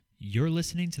You're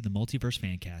listening to the Multiverse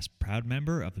Fancast, proud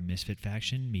member of the Misfit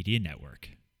Faction Media Network.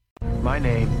 My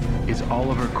name is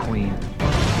Oliver Queen.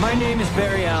 My name is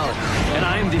Barry Allen, and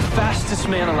I am the fastest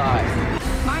man alive.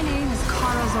 My name is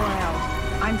Kara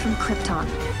Zor-El. I'm from Krypton.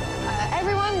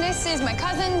 Everyone, this is my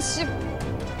cousin.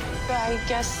 I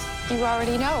guess you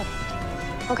already know.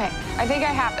 Okay, I think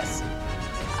I have this.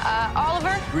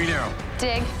 Oliver. Green Arrow.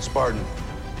 Dig. Spartan.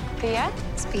 Thea.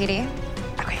 Speedy.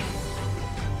 Okay.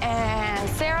 And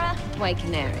Sarah. White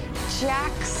Canary.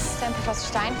 Jax. And Professor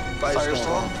Stein.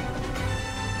 Firestorm.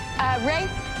 Ray.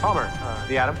 Palmer.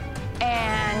 The Atom.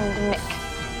 And Mick.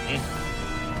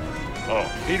 Oh,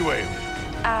 Heatwave.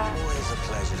 Always a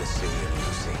pleasure to see you,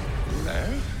 Lucy.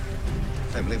 Hello?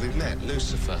 Don't believe we've met.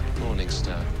 Lucifer,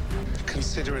 Morningstar.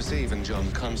 Consider us even,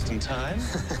 John Constantine.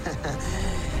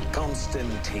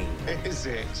 Constantine. Is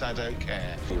it? I don't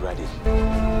care. You ready?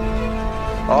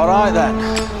 All right, then.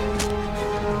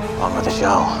 On with the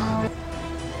show.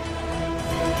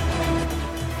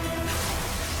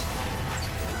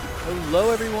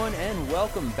 Hello, everyone, and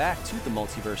welcome back to the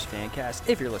Multiverse Fancast.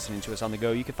 If you're listening to us on the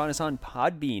go, you can find us on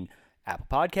Podbean, Apple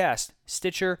Podcast,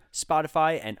 Stitcher,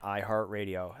 Spotify, and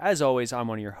iHeartRadio. As always, I'm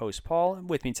one of your hosts, Paul.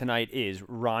 With me tonight is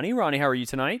Ronnie. Ronnie, how are you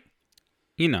tonight?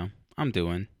 You know, I'm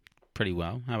doing pretty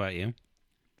well. How about you?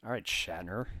 All right,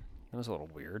 Shatner. That was a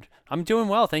little weird. I'm doing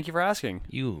well. Thank you for asking.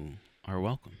 You are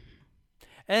welcome.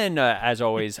 And as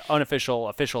always,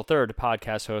 official third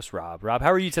podcast host, Rob. Rob,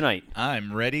 how are you tonight?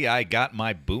 I'm ready. I got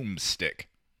my boomstick.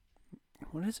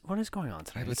 What is going on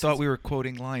tonight? I thought we were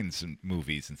quoting lines in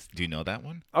movies. Do you know that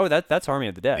one? Oh, that's Army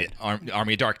of the Dead. Yeah,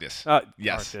 Army of Darkness.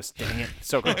 Yes. Darkness. Dang it.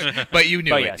 So close. But you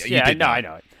knew but it. Yes. You Yeah, did know. I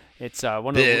know it. It's one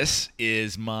of This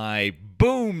is my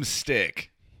boomstick.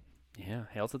 Yeah,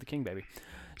 hail to the king, baby.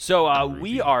 So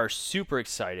we are super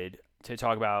excited to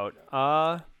talk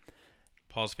about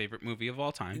Paul's favorite movie of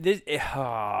all time.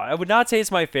 I would not say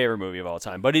it's my favorite movie of all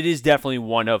time, but it is definitely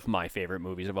one of my favorite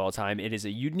movies of all time. It is a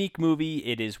unique movie.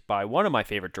 It is by one of my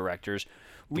favorite directors.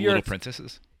 The Little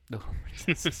Princesses? The Little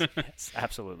Princesses, yes,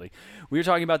 absolutely. We are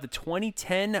talking about the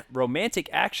 2010 romantic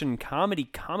action comedy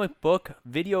comic book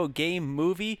video game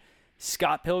movie,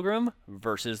 Scott Pilgrim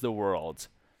versus the World.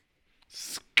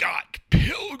 Scott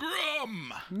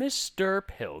Pilgrim! Mr.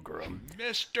 Pilgrim.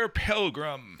 Mr.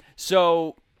 Pilgrim.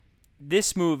 So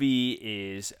this movie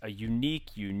is a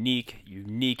unique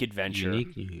adventure.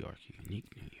 Unique New York.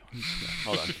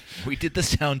 Hold on. We did the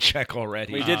sound check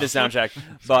already. We did the sound check.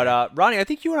 But Ronnie, I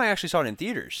think you and I actually saw it in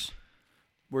theaters.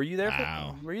 Were you there?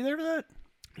 Wow. Were you there for that?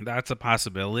 That's a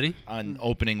possibility. On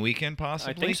opening weekend,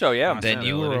 possibly? I think so, yeah. Then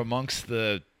you were amongst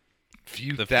the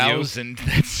few The thousand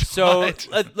that So saw it.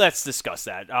 let's discuss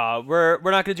that. We're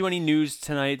not going to do any news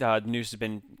tonight. The news has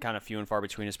been kind of few and far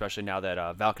between, especially now that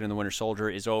Falcon and the Winter Soldier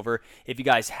is over. If you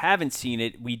guys haven't seen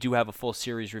it, we do have a full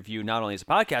series review, not only as a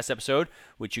podcast episode,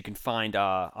 which you can find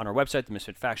on our website,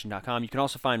 themisfitfaction.com. You can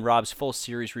also find Rob's full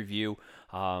series review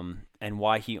and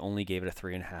why he only gave it a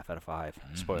 3.5 out of 5.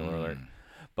 Spoiler alert.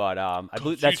 But I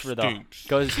believe that's for the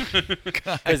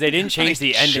because they didn't change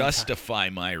the ending. Justify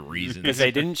my reasons. Because they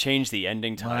didn't change the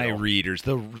ending title. My readers,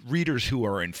 the readers who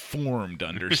are informed,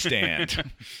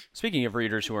 understand. Speaking of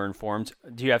readers who are informed,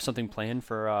 do you have something planned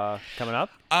for coming up?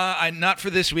 Not for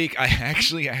this week. I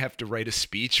have to write a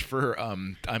speech for.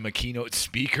 I'm a keynote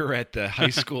speaker at the high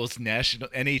school's national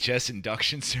NHS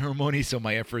induction ceremony, so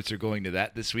my efforts are going to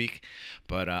that this week.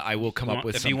 But I will come up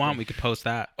with. If you want, we could post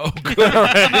that. Oh, good.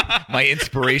 My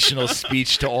inspirational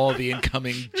speech to all the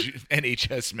incoming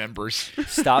NHS members.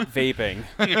 Stop vaping.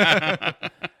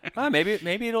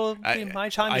 Maybe it'll be my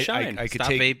time to shine. I could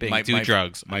Stop vaping. Do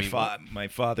drugs. My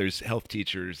father's health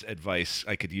teacher's advice.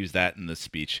 I could use that in the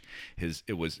speech.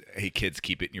 It was, hey kids,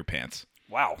 keep it in your pants.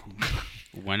 Wow.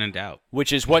 When in doubt.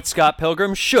 Which is what Scott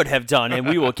Pilgrim should have done, and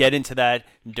we will get into that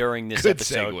during this Good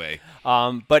episode.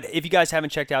 Segue. But if you guys haven't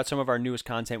checked out some of our newest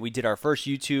content, we did our first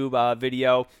YouTube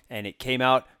video, and it came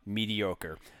out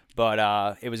mediocre.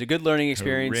 But it was a good learning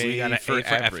experience. Hooray We got an for A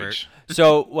for average.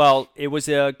 So, it was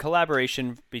a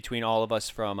collaboration between all of us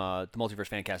from the Multiverse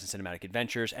Fancast and Cinematic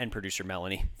Adventures and producer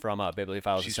Melanie from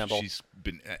Bibliophiles Assemble. She's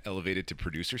been elevated to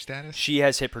producer status? She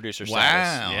has hit producer status.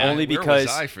 Wow. Yeah. Only Where because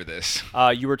was I for this?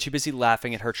 You were too busy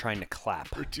laughing at her trying to clap.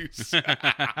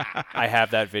 I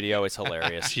have that video. It's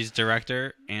hilarious. She's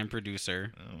director and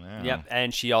producer. Oh, wow. Yep,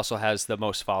 and she also has the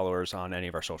most followers on any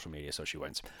of our social media, so she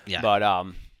wins. Yeah. But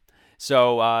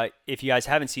so if you guys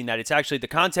haven't seen that, it's actually the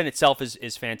content itself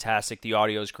is fantastic. The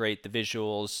audio is great. The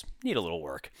visuals need a little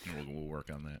work. We'll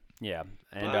work on that. Yeah,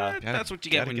 and that's what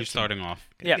you get when you're starting off.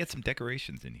 Yeah, get some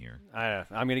decorations in here.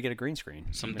 I'm gonna get a green screen.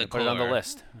 Some put it on the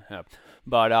list. Yeah.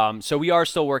 But so we are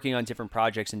still working on different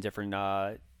projects and different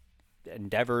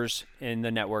endeavors in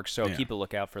the network, so keep a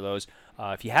lookout for those.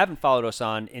 If you haven't followed us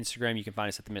on Instagram, you can find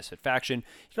us at the Misfit Faction.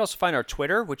 You can also find our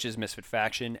Twitter, which is Misfit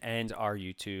Faction, and our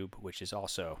YouTube, which is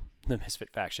also the Misfit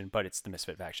Faction, but it's the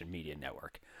Misfit Faction Media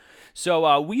Network.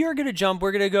 So we are going to jump.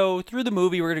 We're going to go through the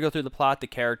movie. We're going to go through the plot, the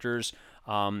characters,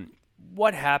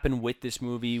 what happened with this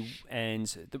movie.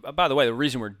 And by the way, the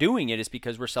reason we're doing it is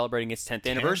because we're celebrating its 10th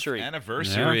anniversary. 10th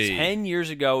anniversary. 10 years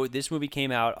ago, this movie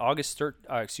came out not August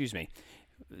 13th.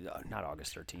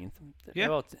 Yeah.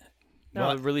 Well,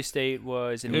 no, the release date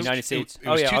was in the United States. It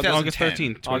was August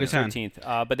 13th. August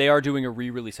 13th. But they are doing a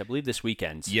re-release, I believe, this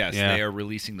weekend. Yes, they are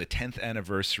releasing the 10th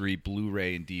anniversary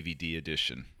Blu-ray and DVD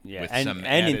edition. Yeah, with and some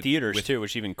in theaters too,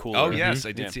 which is even cooler. Oh yes,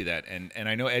 I did see that, and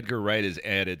I know Edgar Wright has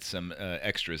added some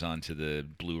extras onto the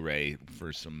Blu-ray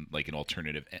for some like an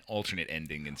alternate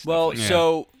ending and stuff. Well,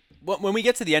 so when we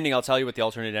get to the ending, I'll tell you what the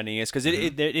alternate ending is because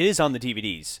it is on the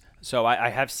DVDs. So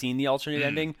I have seen the alternate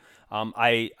ending.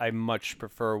 I much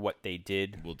prefer what they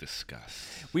did.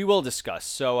 We will discuss.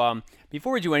 So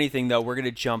before we do anything, though, we're going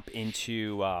to jump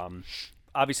into,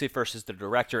 obviously, first is the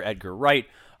director, Edgar Wright.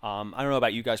 I don't know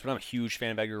about you guys, but I'm a huge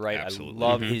fan of Edgar Wright. Absolutely. I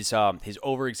love his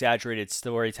over-exaggerated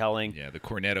storytelling. Yeah, the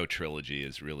Cornetto trilogy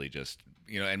is really just,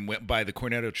 and by the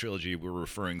Cornetto trilogy, we're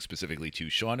referring specifically to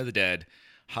Shaun of the Dead,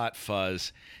 Hot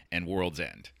Fuzz, and World's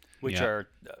End. Which are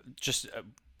just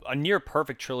a near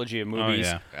perfect trilogy of movies.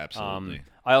 Oh, yeah. Absolutely.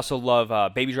 I also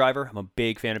love Baby Driver. I'm a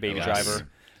big fan of Baby Driver.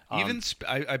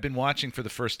 I've been watching for the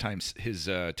first time his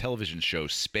television show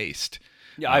Spaced.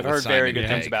 Yeah, I've heard very good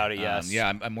things about it. Yes.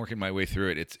 I'm working my way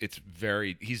through it.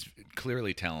 He's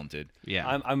clearly talented.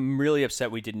 Yeah. I'm really upset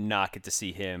we did not get to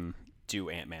see him do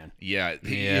Ant-Man. Yeah.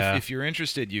 If you're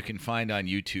interested, you can find on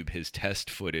YouTube his test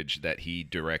footage that he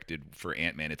directed for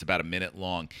Ant-Man. It's about a minute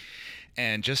long.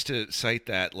 And just to cite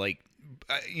that,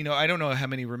 I don't know how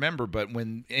many remember, but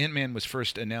when Ant-Man was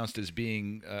first announced as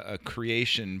being a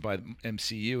creation by the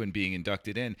MCU and being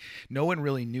inducted in, no one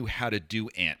really knew how to do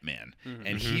Ant-Man. Mm-hmm.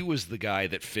 And he was the guy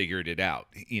that figured it out.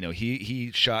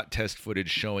 He shot test footage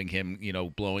showing him,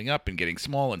 blowing up and getting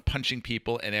small and punching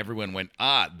people, and everyone went,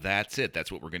 that's it.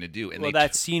 That's what we're going to do. And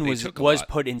that scene was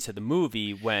put into the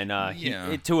movie when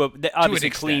obviously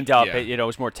cleaned up. Yeah. It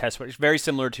was more test footage. Very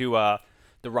similar to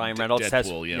the Ryan Reynolds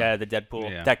test. Yeah, the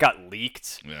Deadpool. Yeah. That got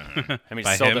leaked. Yeah. I mean,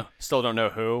 still don't know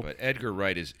who. But Edgar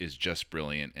Wright is just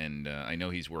brilliant, and I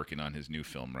know he's working on his new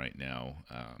film right now.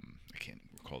 I can't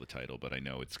recall the title, but I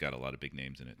know it's got a lot of big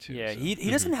names in it too. Yeah, so.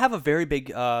 he doesn't have a very big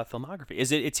filmography.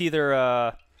 It's either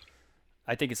I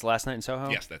think it's Last Night in Soho.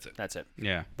 Yes, that's it. That's it.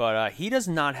 Yeah. But he does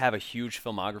not have a huge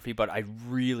filmography, but I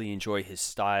really enjoy his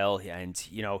style and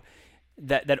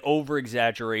that over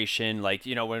exaggeration, like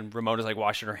when Ramona's like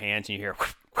washing her hands and you hear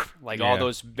all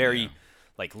those very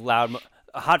loud.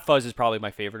 Hot Fuzz is probably my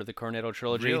favorite of the Cornetto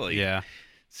trilogy. Really? Yeah.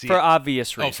 See, for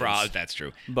obvious reasons. That's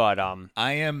true. But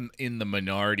I am in the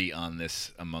minority on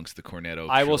this amongst the Cornetto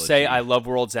I will trilogy. say I love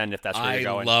World's End if that's where you're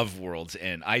going. I love World's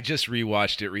End. I just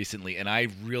rewatched it recently, and I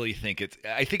really think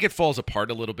it falls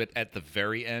apart a little bit at the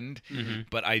very end. Mm-hmm.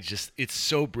 But it's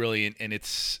so brilliant, and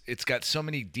it's got so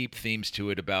many deep themes to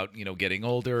it about getting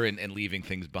older and leaving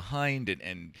things behind,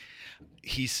 and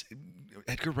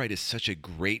Edgar Wright is such a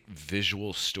great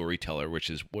visual storyteller, which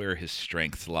is where his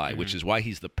strengths lie, which is why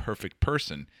he's the perfect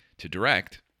person to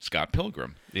direct Scott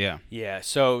Pilgrim. Yeah. Yeah.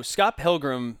 So Scott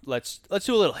Pilgrim, let's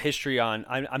do a little history on.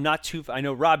 I'm not too. I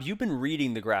know Rob, you've been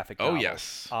reading the graphic novel. Oh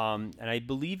yes. And I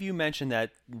believe you mentioned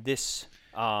that this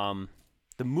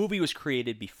the movie was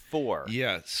created before.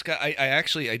 Yeah, Scott.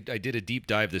 I did a deep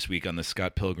dive this week on the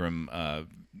Scott Pilgrim.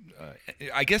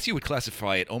 I guess you would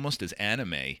classify it almost as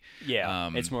anime.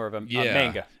 Yeah, it's more of a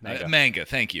manga. Manga,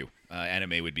 thank you.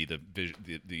 Anime would be the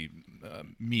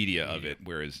media of it,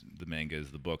 whereas the manga is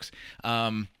the books.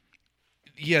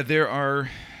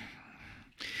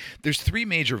 There's 3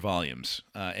 major volumes,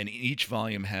 and each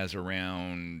volume has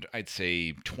around, I'd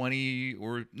say,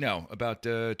 about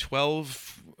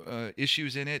 12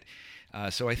 issues in it.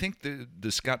 So I think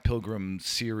the Scott Pilgrim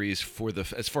series,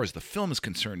 as far as the film is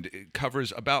concerned, it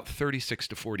covers about 36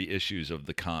 to 40 issues of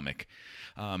the comic,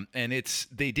 and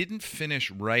they didn't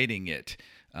finish writing it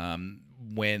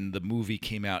when the movie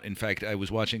came out. In fact, I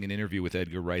was watching an interview with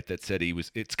Edgar Wright that said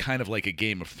it's kind of like a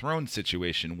Game of Thrones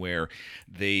situation where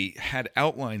they had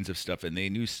outlines of stuff and they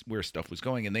knew where stuff was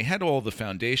going, and they had all the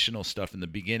foundational stuff in the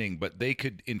beginning, but they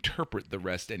could interpret the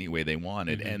rest any way they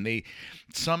wanted. Mm-hmm. And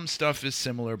some stuff is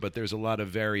similar, but there's a lot of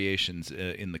variations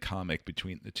in the comic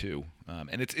between the two,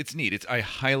 and it's neat. I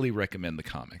highly recommend the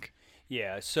comic.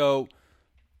 Yeah. So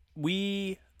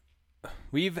we've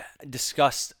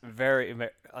discussed very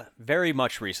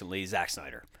much recently Zack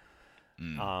Snyder.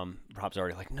 Rob's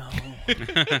already like, no.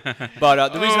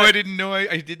 But the reason I didn't know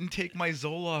I didn't take my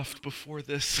Zoloft before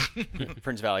this.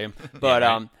 Prince Valium.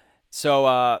 But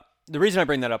the reason I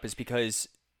bring that up is because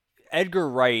Edgar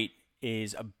Wright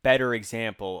is a better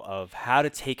example of how to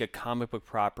take a comic book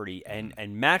property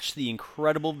and match the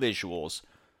incredible visuals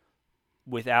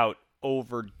without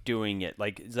overdoing it.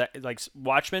 Like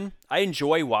Watchmen. I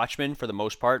enjoy Watchmen for the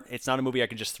most part. It's not a movie I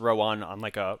could just throw on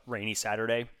like a rainy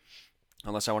Saturday,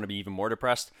 unless I want to be even more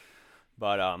depressed.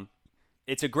 But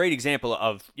it's a great example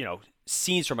of,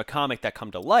 scenes from a comic that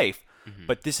come to life,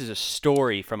 but this is a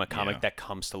story from a comic that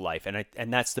comes to life, and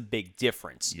that's the big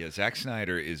difference. Yeah, Zack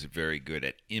Snyder is very good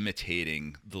at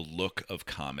imitating the look of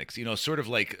comics. Sort of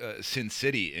like Sin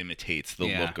City imitates the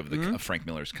look of of Frank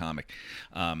Miller's comic,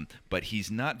 but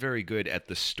he's not very good at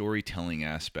the storytelling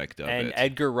aspect of it. And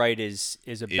Edgar Wright is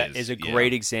a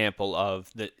great example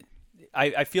of the.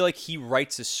 I feel like he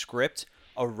writes a script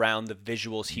around the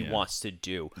visuals he wants to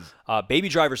do. Baby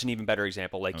Driver's an even better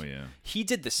example. He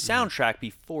did the soundtrack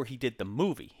before he did the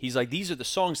movie. He's like, these are the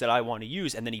songs that I want to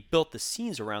use, and then he built the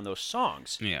scenes around those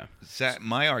songs. Yeah.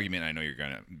 My argument, I know you're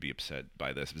going to be upset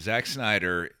by this, but Zack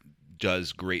Snyder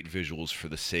does great visuals for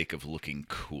the sake of looking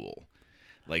cool.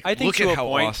 I think look at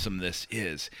how awesome this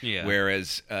is. Yeah.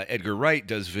 Whereas Edgar Wright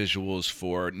does visuals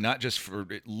for not just for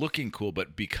looking cool,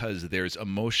 but because there's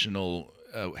emotional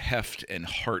heft and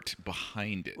heart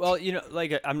behind it. Well,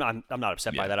 I'm not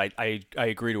upset by that. I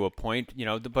agree to a point.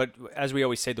 But as we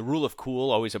always say, the rule of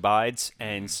cool always abides,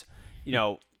 and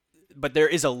but there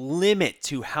is a limit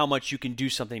to how much you can do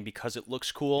something because it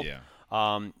looks cool. Yeah.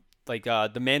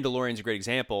 The Mandalorian's a great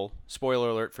example. Spoiler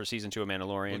alert for season 2 of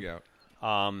Mandalorian. Look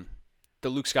out. The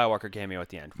Luke Skywalker cameo at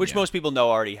the end, which most people know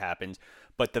already happened,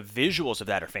 but the visuals of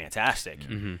that are fantastic.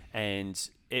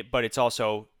 But it's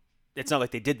also, it's not like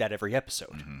they did that every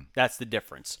episode. That's the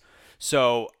difference.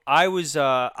 So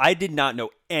I did not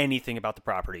know anything about the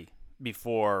property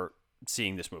before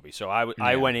seeing this movie. So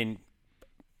I went in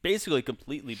basically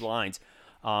completely blind.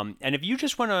 And if you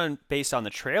just went on based on the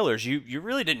trailers, you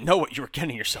really didn't know what you were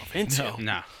getting yourself into.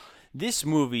 No. This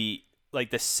movie,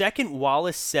 like the second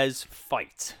Wallace says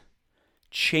fight,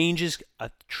 changes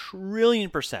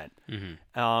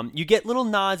 1,000,000,000%. You get little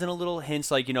nods and a little hints,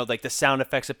 like like the sound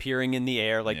effects appearing in the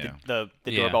air, like the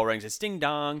doorbell rings, it's ding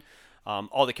dong.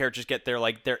 All the characters get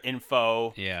their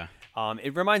info. Yeah.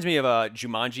 It reminds me of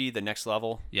Jumanji: The Next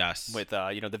Level. Yes. With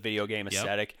the video game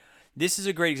aesthetic. This is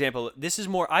a great example. This is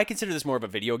more. I consider this more of a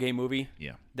video game movie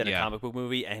than a comic book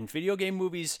movie. And video game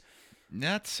movies,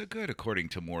 not so good according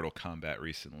to Mortal Kombat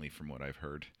recently, from what I've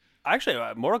heard. Actually,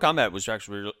 Mortal Kombat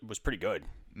was pretty good.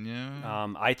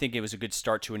 Yeah. I think it was a good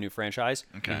start to a new franchise.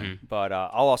 Okay. But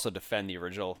I'll also defend the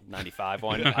original '95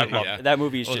 one. I love that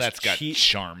movie. Is just that's got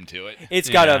charm to it.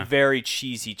 It's got a very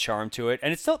cheesy charm to it,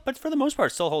 and but for the most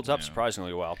part, it still holds up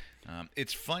surprisingly well.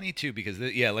 It's funny too because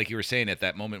like you were saying, at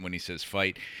that moment when he says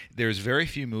fight, there's very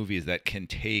few movies that can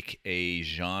take a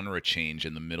genre change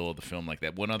in the middle of the film like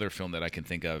that. One other film that I can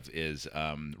think of is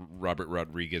Robert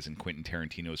Rodriguez and Quentin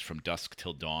Tarantino's From Dusk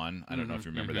Till Dawn. I don't know if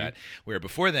you remember that, where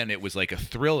before then it was like a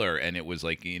thriller and it was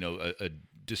like a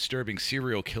disturbing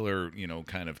serial killer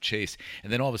kind of chase,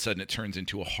 and then all of a sudden it turns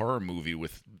into a horror movie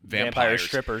with vampire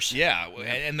strippers.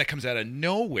 And that comes out of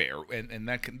nowhere, and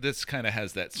this kind of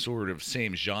has that sort of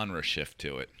same genre shift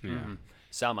to it.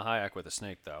 Salma Hayek with a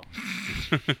snake, though.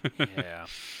 Yeah.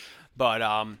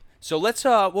 But so let's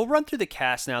we'll run through the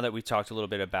cast now that we've talked a little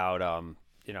bit about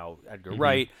Edgar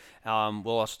Wright.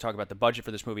 We'll also talk about the budget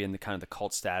for this movie and the kind of the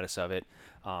cult status of it.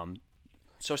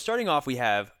 So starting off, we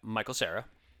have Michael Cera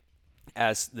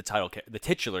as the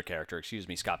titular character,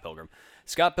 Scott Pilgrim.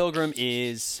 Scott Pilgrim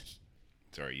is...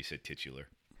 Sorry, you said titular.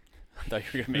 I thought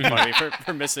you were going to make fun of me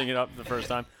for messing it up the first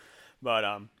time. But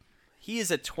he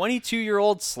is a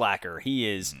 22-year-old slacker. He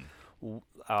is...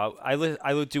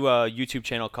 I do a YouTube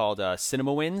channel called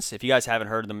Cinema Wins. If you guys haven't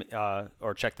heard of them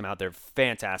or checked them out, they're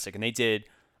fantastic. And I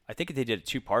think they did a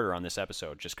two-parter on this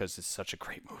episode just because it's such a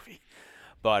great movie.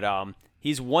 But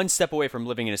he's one step away from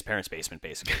living in his parents' basement,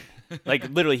 basically. Like,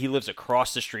 literally, he lives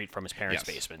across the street from his parents'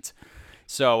 basement.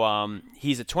 So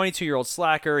he's a 22-year-old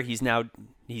slacker. He's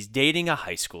dating a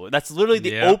high schooler. That's literally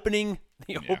the opening.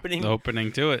 The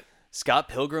opening to it. Scott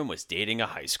Pilgrim was dating a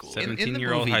high schooler.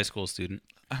 17-year-old high school student.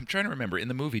 I'm trying to remember. In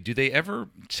the movie, do they ever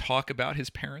talk about his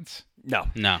parents? No.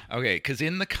 Okay, because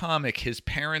in the comic, his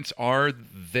parents are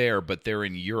there, but they're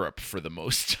in Europe for the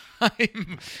most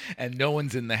time, and no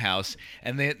one's in the house.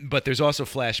 But there's also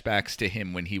flashbacks to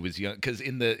him when he was young. Because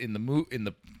in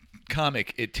the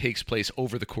comic, it takes place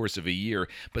over the course of a year,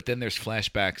 but then there's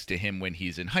flashbacks to him when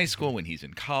he's in high school, when he's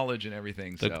in college, and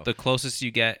everything. The closest you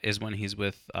get is when he's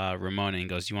with Ramona and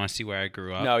goes, "You want to see where I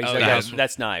grew up?" No,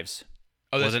 that's Knives.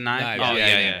 Oh, was it Knives? Knives. Oh,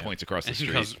 yeah. yeah. Points across the And he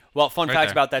street. goes, Well, fun Right fact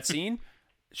there. about that scene: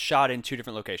 shot in 2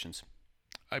 different locations.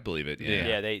 I believe it.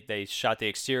 Yeah, they shot the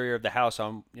exterior of the house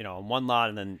on on one lot,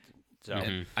 and then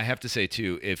I have to say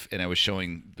too, and I was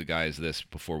showing the guys this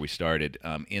before we started.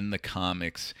 In the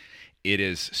comics, it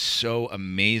is so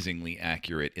amazingly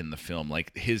accurate in the film.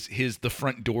 Like the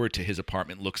front door to his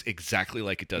apartment looks exactly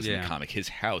like it does in the comic. His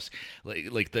house,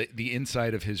 like the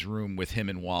inside of his room with him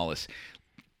and Wallace.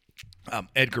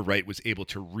 Edgar Wright was able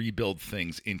to rebuild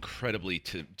things incredibly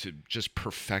to just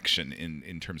perfection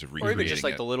in terms of recreating or even just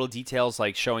like it. the little details,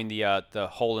 like showing the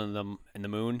hole in the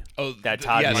moon. Oh, that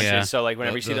Todd punches. Yeah. So like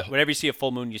whenever you see a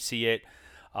full moon, you see it.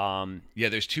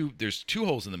 There's two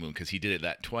holes in the moon because he did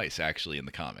that twice actually in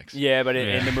the comics. Yeah, but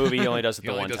in the movie he only does it He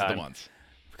the only one does time it the once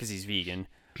because he's vegan.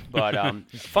 But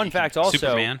fun fact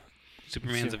also,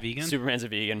 Superman's a vegan? Superman's a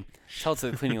vegan. Tell it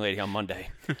to the cleaning lady on Monday.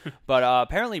 But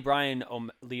apparently Brian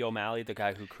Lee O'Malley, the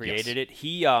guy who created it,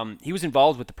 he was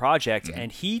involved with the project,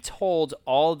 and he told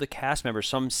all the cast members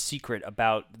some secret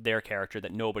about their character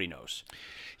that nobody knows.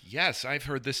 Yes, I've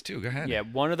heard this too. Go ahead. Yeah,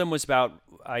 one of them was about,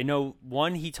 I know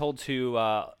one he told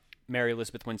to Mary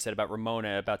Elizabeth Winstead about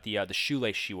Ramona, about the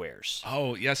shoelace she wears.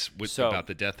 Oh, yes, about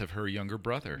the death of her younger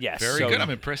brother. Yes. Very good. I'm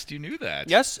impressed you knew that.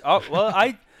 Yes. Oh, well,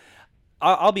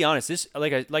 I'll be honest. This,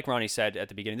 like Ronnie said at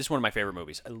the beginning, this is one of my favorite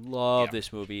movies. I love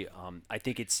this movie. I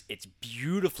think it's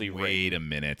beautifully written. Wait a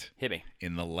minute. Hit me.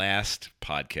 In the last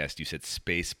podcast, you said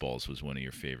Spaceballs was one of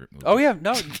your favorite movies. Oh yeah,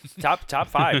 no, top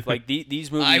 5. Like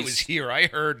these movies. I was here. I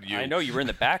heard you. I know you were in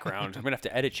the background. I'm gonna have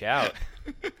to edit you out.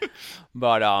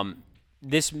 But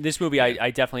this movie,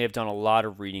 I definitely have done a lot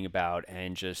of reading about,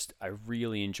 and just I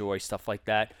really enjoy stuff like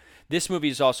that. This movie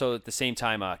is also at the same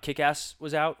time Kick-Ass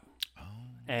was out.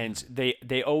 And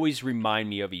they always remind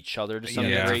me of each other to some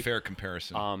degree. That's a fair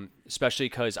comparison. Especially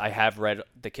because I have read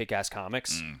the Kick-Ass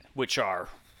comics, which are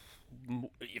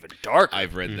even darker.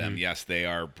 I've read them. Yes, they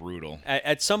are brutal.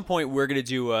 At some point, we're going to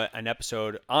do an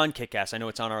episode on Kick-Ass. I know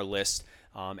it's on our list,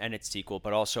 and its sequel,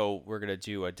 but also we're going to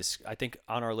do I think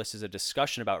on our list is a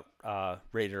discussion about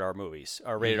rated R movies,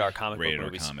 or rated R comic book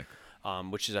movies. Comic.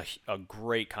 Which is a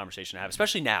great conversation to have,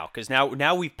 especially now, because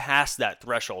now we've passed that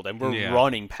threshold, and we're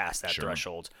running past that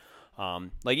threshold.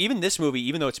 Like even this movie,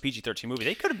 even though it's a PG-13 movie,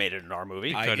 they could have made it an R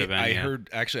movie. I heard,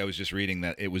 actually, I was just reading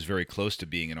that it was very close to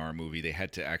being an R movie. They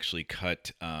had to actually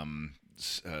cut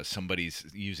somebody's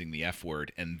using the F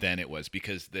word, and then it was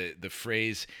because the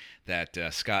phrase that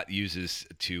Scott uses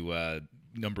to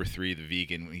number 3, the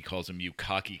vegan, when he calls him "you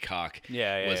cocky cock,"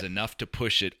 was enough to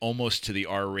push it almost to the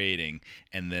R rating,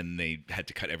 and then they had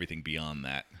to cut everything beyond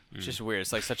that. It's just weird.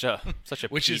 It's like such a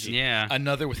which PG. is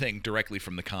another thing directly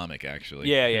from the comic, actually.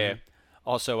 Yeah.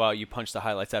 Also, you punch the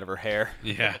highlights out of her hair.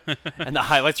 Yeah. And the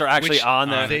highlights are actually on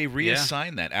there. They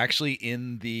reassigned that. Actually,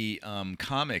 in the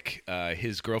comic,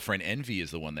 his girlfriend Envy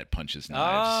is the one that punches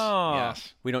Knives. Oh.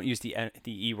 Yes. We don't use the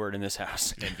E word in this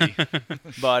house. Envy.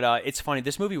 But it's funny.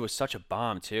 This movie was such a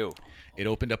bomb, too. It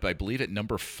opened up, I believe, at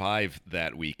number 5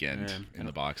 that weekend in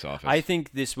the box office. I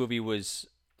think this movie was,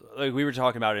 like we were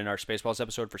talking about in our Spaceballs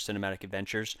episode for Cinematic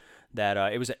Adventures, that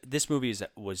this movie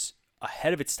was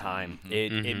ahead of its time.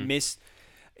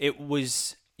 It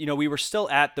was, we were still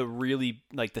at the really,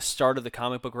 like, the start of the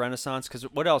comic book renaissance, because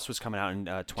what else was coming out in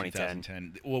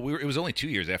 2010? Well, it was only 2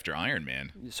 years after Iron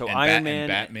Man. So and Iron Man, and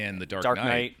Batman, The Dark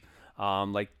Knight.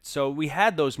 So we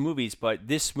had those movies, but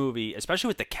this movie, especially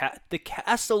with the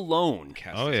cast alone.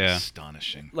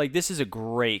 Astonishing. Like, this is a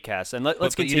great cast. And let's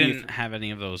but continue. you didn't have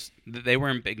any of those. They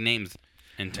weren't big names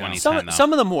in 2010,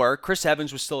 Some of them were. Chris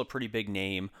Evans was still a pretty big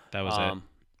name. That was it.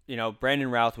 Brandon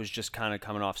Routh was just kind of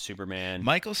coming off Superman.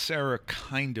 Michael Cera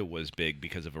kind of was big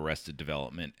because of Arrested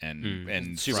Development and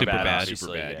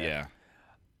Superbad, yeah.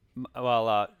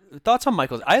 Well, thoughts on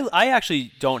Michael? I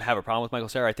actually don't have a problem with Michael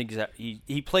Cera. I think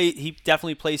he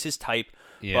definitely plays his type.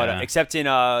 Yeah. But except in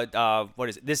what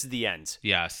is it? This Is the End.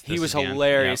 Yes. He was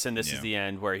hilarious in This Is the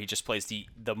End, where he just plays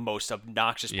the most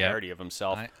obnoxious parody of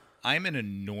himself. I'm an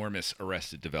enormous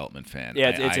Arrested Development fan. Yeah,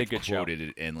 it's a good show. I've quoted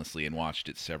it endlessly and watched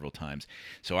it several times.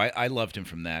 So I loved him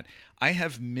from that. I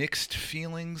have mixed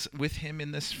feelings with him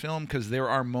in this film because there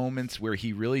are moments where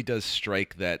he really does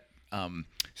strike that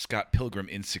Scott Pilgrim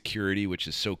insecurity, which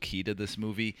is so key to this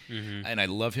movie. Mm-hmm. And I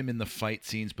love him in the fight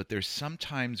scenes, but there's some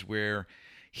times where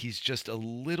he's just a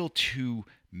little too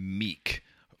meek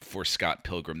for Scott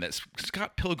Pilgrim. That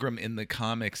Scott Pilgrim in the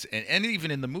comics and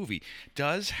even in the movie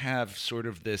does have sort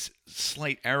of this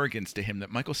slight arrogance to him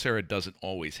that Michael Cera doesn't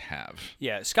always have.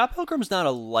 Yeah, Scott Pilgrim's not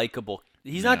a likable.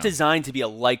 He's not designed to be a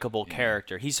likable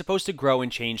character. He's supposed to grow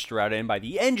and change throughout it, and by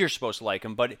the end, you're supposed to like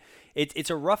him. But it's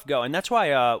a rough go, and that's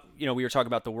why we were talking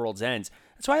about The World's Ends.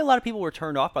 That's why a lot of people were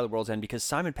turned off by The World's End, because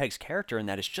Simon Pegg's character in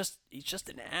that is he's just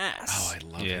an ass. Oh, I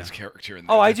love his character in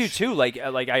that. Oh, I do too. Like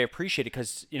I appreciate it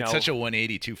because it's such a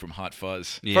 180 too from Hot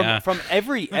Fuzz. Yeah. From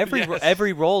every Yes.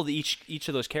 every role each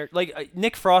of those characters. Like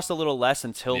Nick Frost a little less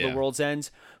until The World's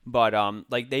Ends, but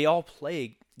like they all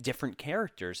play different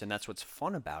characters, and that's what's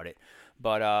fun about it.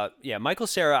 But Michael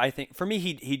Cera, I think for me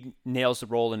he nails the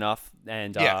role enough,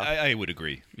 and I would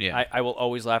agree. Yeah, I will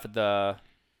always laugh at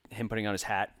him putting on his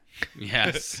hat.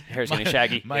 Yes, hair's getting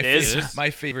shaggy. My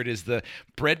favorite is the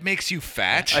bread makes you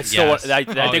fat. I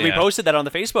think we posted that on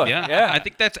the Facebook. Yeah, I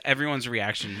think that's everyone's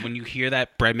reaction when you hear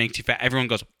that bread makes you fat. Everyone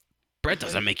goes, "Bread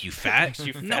doesn't make you fat." Makes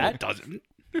you No, fat? it doesn't.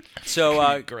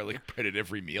 So garlic bread at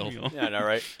every meal. Yeah, I know,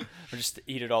 right? I just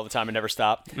eat it all the time and never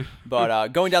stop. But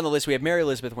going down the list, we have Mary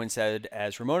Elizabeth Winstead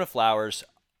as Ramona Flowers.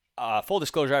 Full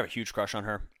disclosure, I have a huge crush on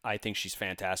her. I think she's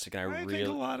fantastic, and I think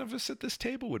a lot of us at this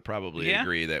table would probably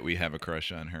agree that we have a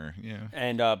crush on her. Yeah.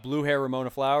 And blue hair Ramona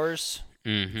Flowers.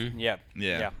 Mm-hmm. Yeah.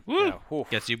 Woo. Yeah.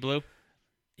 Gets you blue.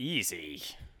 Easy.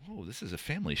 Oh, this is a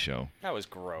family show. That was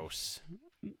gross.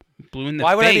 Blue in the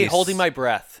Why would I be face. holding my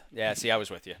breath? Yeah, see, I was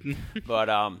with you. But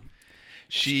I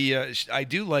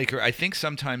do like her. I think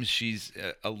sometimes she's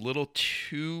a little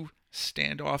too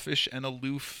standoffish and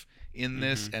aloof in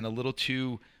this, and a little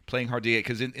too playing hard to get.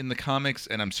 Because in the comics,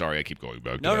 and I'm sorry, I keep going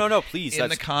back. No, please. In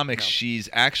the comics, she's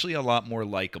actually a lot more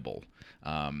likable.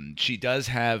 She does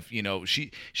have,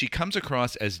 she comes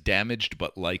across as damaged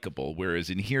but likable, whereas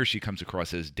in here she comes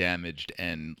across as damaged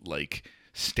and like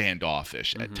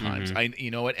standoffish at times. And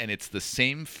it's the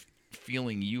same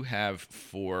feeling you have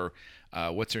for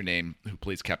what's her name who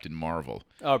plays Captain Marvel.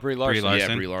 Oh, Brie Larson.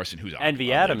 Yeah, Brie Larson, who's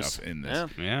Envy Adams in this.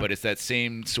 Yeah. But it's that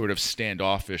same sort of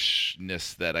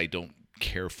standoffishness that I don't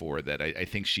care for, that I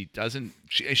think she doesn't.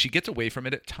 She gets away from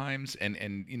it at times,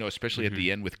 and especially at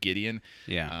the end with Gideon.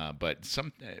 Yeah. But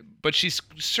she's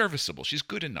serviceable. She's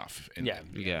good enough.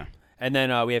 Yeah. And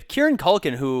then we have Kieran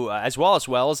Culkin, who, as Wallace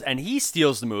Wells, and he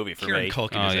steals the movie for Kieran me.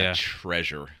 Culkin is a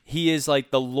treasure. He is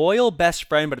like the loyal best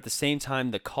friend, but at the same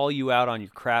time, the call you out on your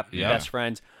crap best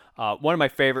friend. One of my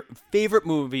favorite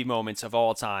movie moments of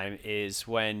all time is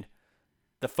when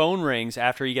the phone rings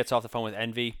after he gets off the phone with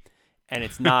Envy, and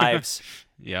it's Knives.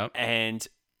 Yep. And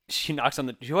she knocks on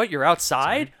the. You know what? You're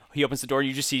outside. Sorry? He opens the door, and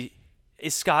you just see,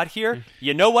 is Scott here?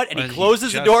 You know what? And he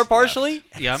closes the door partially.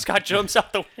 Yep. Scott jumps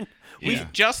out the window. We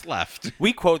just left.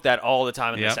 We quote that all the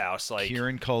time in this house. Like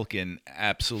Kieran Culkin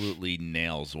absolutely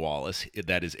nails Wallace.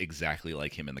 That is exactly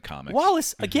like him in the comics.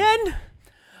 Wallace again.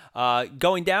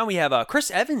 Going down, we have Chris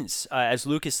Evans as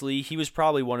Lucas Lee. He was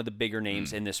probably one of the bigger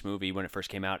names in this movie when it first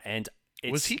came out. And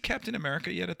was he Captain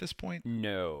America yet at this point?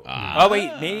 No. Oh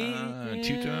wait, maybe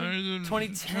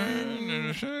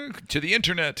 2010 to the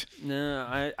internet.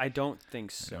 No, I don't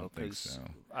think so. I don't think so.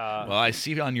 Well, I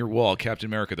see on your wall, Captain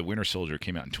America: The Winter Soldier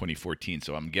came out in 2014,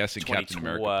 so I'm guessing Captain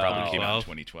America probably came out in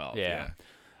 2012.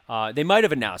 Yeah. They might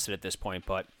have announced it at this point,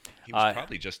 but he was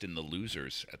probably just in The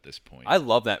Losers at this point. I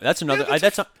love that. That's another.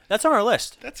 That's on our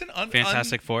list. That's an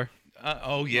Fantastic Four.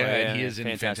 And he is in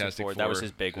Fantastic Four. That was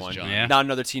his big one. Yeah. Not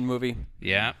another teen movie.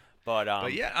 Yeah. But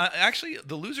actually,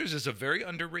 The Losers is a very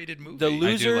underrated movie. The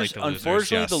Losers, like The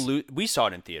Losers, unfortunately, we saw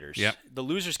it in theaters. Yep. The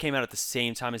Losers came out at the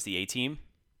same time as the A-Team.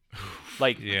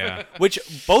 Which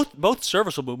both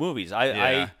serviceable movies.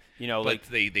 But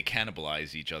they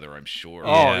cannibalize each other, I'm sure.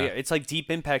 Oh yeah, it's like Deep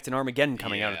Impact and Armageddon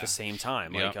coming out at the same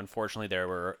time. Like unfortunately,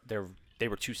 they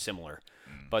were too similar.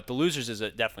 But The Losers is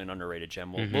definitely an underrated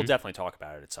gem. We'll definitely talk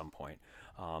about it at some point.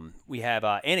 We have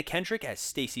Anna Kendrick as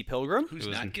Stacy Pilgrim, who's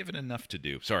not given enough to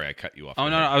do. Sorry, I cut you off. Oh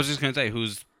no, I was just gonna say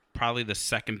who's probably the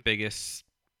second biggest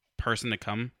person to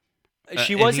come.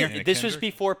 She wasn't. This was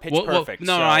before Pitch Perfect.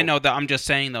 No, I know that. I'm just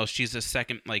saying though, she's the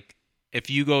second. Like, if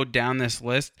you go down this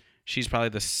list, she's probably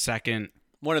the second.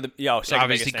 One of the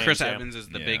obviously Chris names, Evans is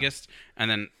the biggest,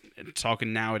 and then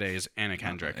talking nowadays, Anna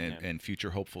Kendrick and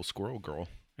future hopeful Squirrel Girl.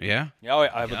 Yeah. Oh,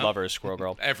 I would love her as Squirrel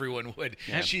Girl. Everyone would.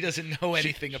 Yeah. She doesn't know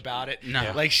anything about it.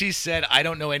 No. Like she said, I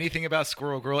don't know anything about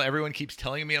Squirrel Girl. Everyone keeps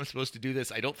telling me I'm supposed to do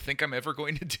this. I don't think I'm ever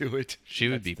going to do it. She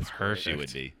would be perfect. She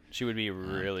would be. She would be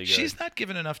really good. She's not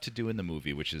given enough to do in the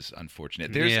movie, which is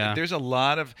unfortunate. There's a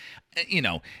lot of,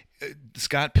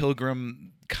 Scott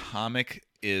Pilgrim comic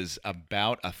is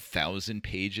about 1,000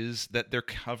 pages that they're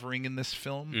covering in this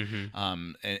film.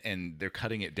 And they're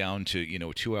cutting it down to, a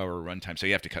 2-hour runtime. So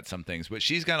you have to cut some things. But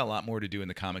she's got a lot more to do in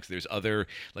the comics. There's other,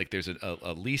 there's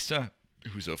a Lisa,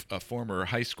 who's a former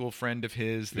high school friend of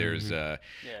his. There's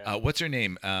what's her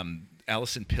name?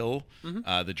 Allison Pill,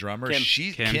 the drummer.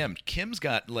 Kim's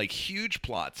got huge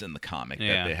plots in the comic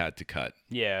that they had to cut.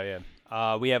 Yeah.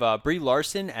 We have Brie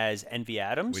Larson as Envy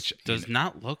Adams, which does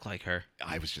not look like her.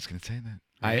 I was just gonna say that.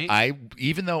 Right? I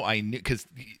even though I knew, because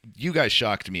you guys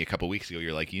shocked me a couple weeks ago.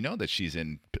 You're like, that she's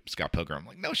in Scott Pilgrim. I'm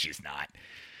like, no, she's not.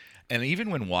 And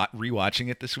even when rewatching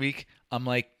it this week, I'm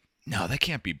like, no, that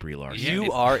can't be Brie Larson.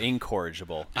 You are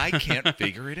incorrigible. I can't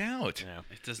figure it out. Yeah.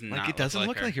 It does not. It doesn't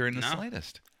look her. like her in the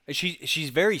slightest. She's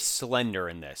very slender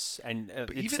in this, and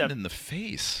but even in the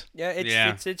face. It's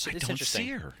I don't interesting. see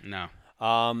her. No.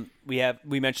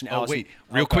 We mentioned Allison. Oh wait,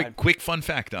 real quick fun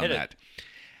fact on that.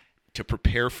 To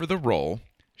prepare for the role,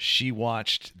 she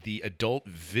watched the Adult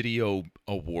Video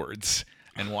Awards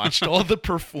and watched all the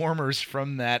performers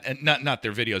from that, and not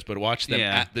their videos, but watched them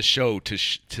at the show to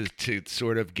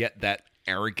sort of get that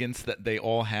arrogance that they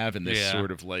all have, and this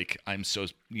sort of I'm so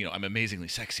I'm amazingly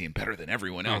sexy and better than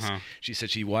everyone else. She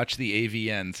said she watched the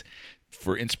AVNs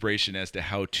for inspiration as to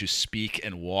how to speak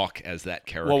and walk as that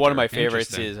character. Well, one of my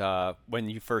favorites is when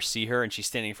you first see her and she's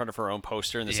standing in front of her own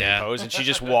poster in the same pose, and she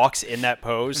just walks in that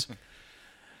pose.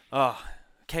 Oh,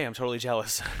 okay, I'm totally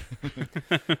jealous.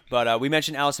 But we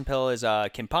mentioned Allison Pill as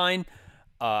Kim Pine.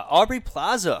 Aubrey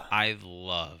Plaza. I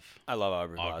love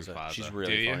Aubrey Plaza. She's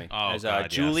really funny. Oh, as God,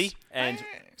 Julie, yes. and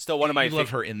still one of my. You love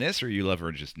her in this, or you love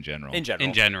her just in general? In general.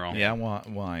 In general. Yeah.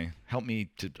 Why? Help me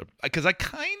to, because I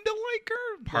kind of like her.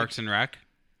 Parks and Rec.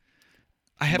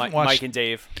 I haven't watched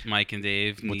Mike and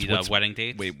Dave need wedding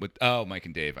dates. Wait, Mike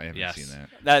and Dave. I haven't seen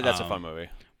that. That's a fun movie.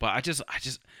 But I just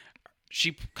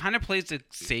she kind of plays the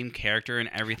same character and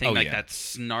everything, that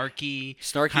snarky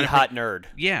kind of hot nerd.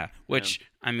 Yeah, which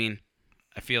I mean,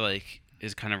 I feel like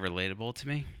is kind of relatable to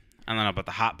me. I don't know about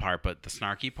the hot part, but the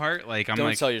snarky part,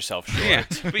 don't sell yourself short. Yeah,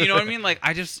 but you know what I mean.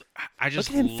 I just look at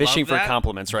him fishing for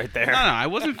compliments right there. No, I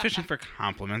wasn't fishing for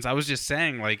compliments. I was just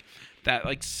saying that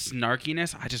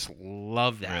snarkiness. I just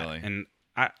love that. Really? And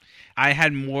I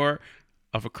had more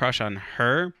of a crush on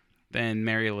her than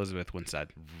Mary Elizabeth Winstead.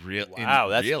 Wow,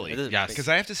 that's really yes. Because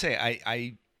I have to say,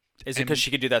 I is it because she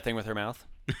could do that thing with her mouth?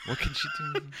 What can she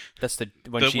do? That's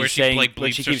when where she's she, saying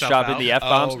bleeps she keeps herself dropping out? the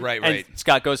F-bombs. Oh, right. And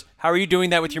Scott goes, "How are you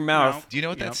doing that with your mouth?" Do you know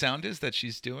what that sound is that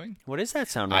she's doing? What is that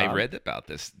sound? I read about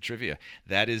this trivia.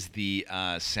 That is the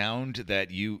sound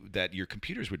that your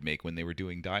computers would make when they were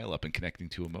doing dial-up and connecting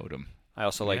to a modem. I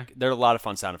also there are a lot of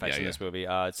fun sound effects in this movie.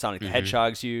 Sonic the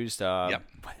Hedgehog's used.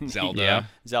 Zelda.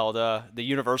 Zelda. The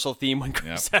Universal theme when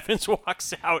Chris Evans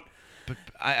walks out. But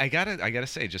I gotta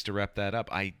say, just to wrap that up,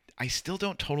 I still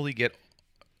don't totally get.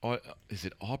 Is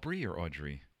it Aubrey or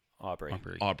Audrey? Aubrey.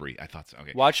 I thought so.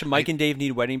 Okay. Watch Mike and Dave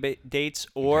Need Wedding Dates,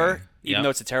 or even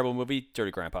though it's a terrible movie, Dirty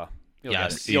Grandpa. You'll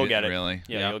get it. You'll get it. Really?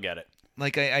 Yeah, you'll get it.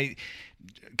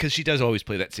 Because she does always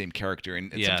play that same character,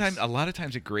 and sometimes, a lot of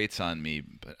times, it grates on me.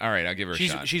 But all right, I'll give her a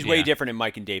shot. She's way different in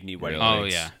Mike and Dave Need Wedding Dates. Oh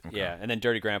yeah, yeah. And then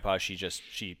Dirty Grandpa, she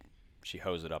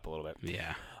hose it up a little bit.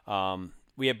 Yeah.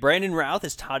 We have Brandon Routh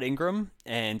as Todd Ingram,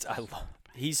 and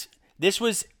this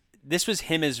was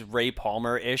him as Ray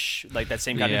Palmer-ish, that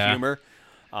same kind of humor.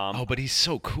 But he's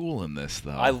so cool in this,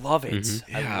 though. I love it.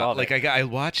 Mm-hmm. I love it. I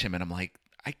watch him, and I'm like,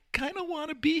 I kind of want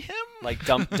to be him.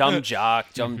 Dumb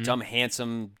jock, dumb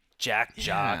handsome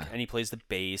jock, and he plays the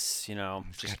bass. He's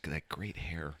got that great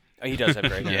hair. Oh, he does have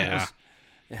great hair.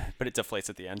 But it deflates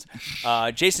at the end.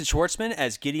 Jason Schwartzman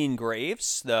as Gideon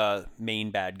Graves, the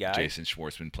main bad guy. Jason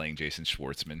Schwartzman playing Jason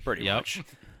Schwartzman. Pretty much.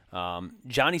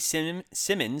 Johnny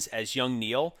Simmons as young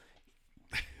Neil.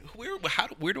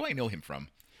 Where do I know him from?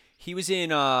 He was in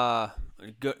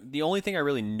the only thing I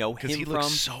really know him from. Because he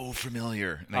looks so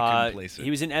familiar, and I couldn't place it.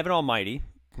 He was in Evan Almighty.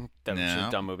 That was a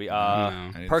dumb movie.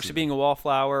 No. Perks of Being a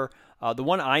Wallflower. The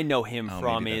one I know him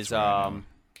from is come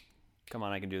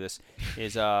on, I can do this.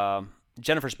 Is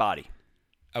Jennifer's Body.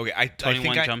 Okay, I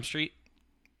 21 think Jump Street.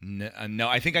 No,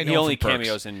 I think I know he him only from Perks.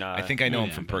 cameos in. I think I know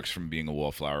him from Perks from Being a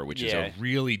Wallflower, which is a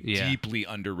really deeply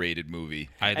underrated movie.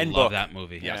 I love that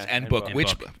movie. Yes, and book.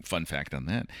 Which fun fact on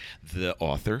that: the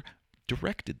author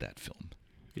directed that film.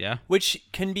 Yeah, which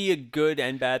can be a good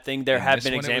and bad thing. There have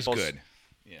been examples. It was good.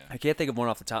 Yeah. I can't think of one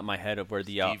off the top of my head of where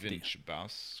Steven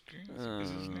Chbosky is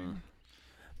his name.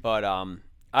 But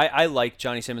I like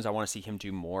Johnny Simmons. I want to see him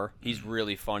do more. He's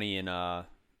really funny in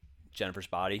Jennifer's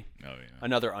Body. Oh yeah,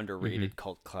 another underrated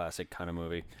cult classic kind of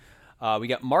movie. We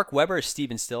got Mark Webber as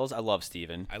Steven Stills. I love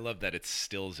Steven. I love that it's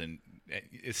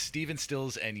Steven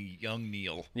Stills and young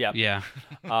Neil. Yep. Yeah.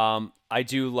 I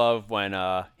do love when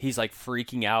he's like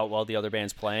freaking out while the other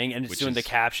band's playing and it's doing the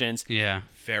captions. Yeah.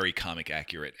 Very comic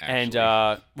accurate, actually.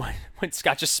 And when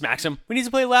Scott just smacks him, we need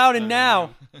to play loud and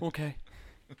now. Okay.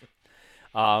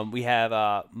 We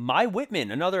have Mai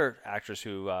Whitman, another actress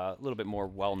who a little bit more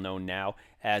well-known now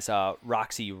as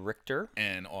Roxy Richter.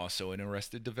 And also an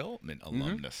Arrested Development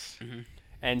alumnus. Mm-hmm.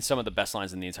 And some of the best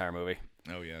lines in the entire movie.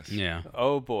 Oh, yes. Yeah.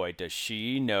 Oh, boy, does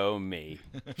she know me.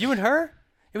 You and her?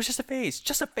 It was just a face.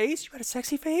 Just a face? You had a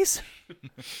sexy face?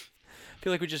 I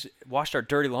feel like we just washed our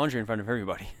dirty laundry in front of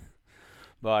everybody.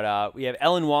 But we have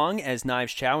Ellen Wong as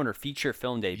Knives Chow in her feature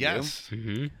film debut. Yes.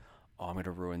 Mm-hmm. Oh, I'm going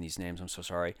to ruin these names. I'm so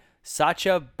sorry.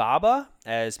 Satya Baba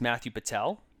as Matthew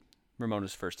Patel,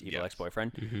 Ramona's first evil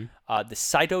ex-boyfriend. Mm-hmm. The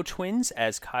Saito twins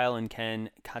as Kyle and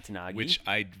Ken Katanagi. Which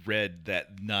I read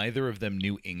that neither of them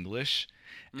knew English,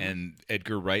 and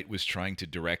Edgar Wright was trying to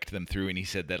direct them through, and he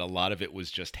said that a lot of it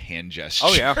was just hand gestures.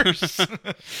 Oh,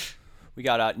 yeah. We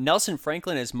got Nelson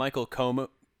Franklin as Michael Cuomo.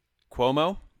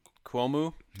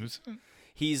 Who's that?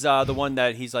 He's the one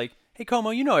that he's like, hey,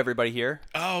 Como, you know everybody here.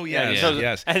 Oh, yes,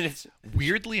 yes. And it's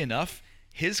weirdly enough,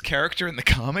 his character in the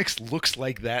comics looks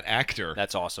like that actor.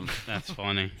 That's awesome. That's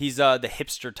funny. He's the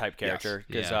hipster type character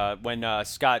because when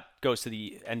Scott goes to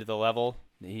the end of the level,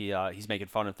 he's making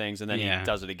fun of things and then he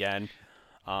does it again.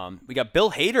 We got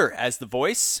Bill Hader as the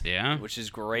voice, which is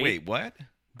great. Wait, what?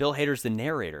 Bill Hader's the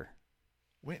narrator.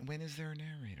 When is there a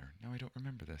narrator? No, I don't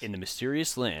remember this. In the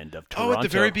mysterious land of Toronto. Oh, at the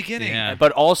very beginning. Yeah.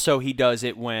 But also he does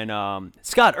it when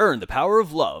Scott earned the power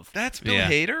of love. That's Bill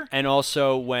Hader? And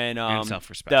also when and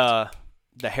self-respect.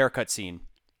 The haircut scene.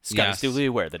 Scott is duly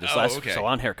aware that his last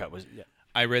salon haircut was... Yeah.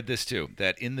 I read this too,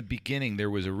 that in the beginning there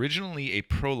was originally a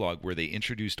prologue where they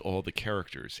introduced all the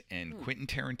characters, and Quentin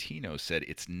Tarantino said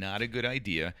it's not a good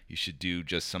idea. You should do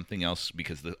just something else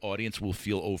because the audience will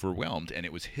feel overwhelmed, and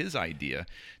it was his idea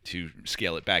to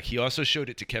scale it back. He also showed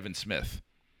it to Kevin Smith.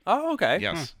 Oh, okay.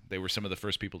 Yes, they were some of the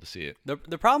first people to see it.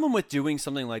 The problem with doing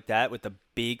something like that with the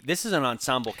big... This is an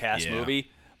ensemble cast movie.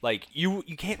 Like, you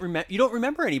can't remember... You don't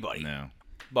remember anybody. No.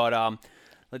 But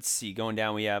let's see. Going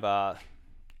down, we have... now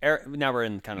we're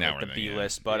in kind of like the B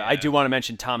list, but yeah. I do want to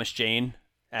mention Thomas Jane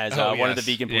as one of the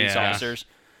vegan police officers,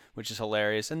 which is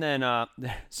hilarious. And then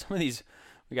some of these,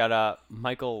 we got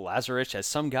Michael Lazarus as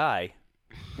some guy.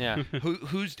 Yeah.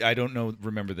 Who's I don't know,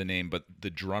 remember the name, but the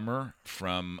drummer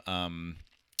from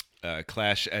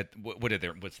Clash at what are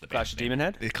their what's the Clash of name? Demon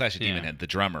Head? Clash of Demon Head, the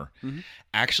drummer,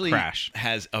 actually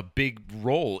has a big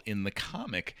role in the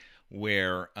comic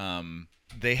where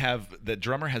the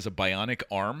drummer has a bionic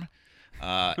arm.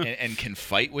 And can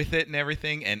fight with it and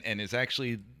everything, and is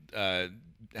actually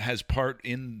has part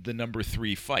in the number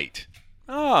 3 fight.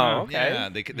 Oh, okay. Yeah,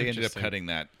 they ended up cutting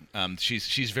that.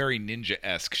 She's very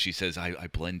ninja-esque. She says, I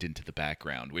blend into the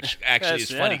background, which actually is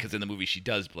funny because in the movie she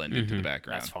does blend into the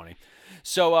background. That's funny.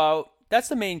 So that's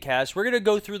the main cast. We're going to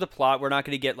go through the plot. We're not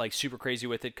going to get like super crazy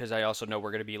with it because I also know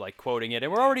we're going to be like quoting it,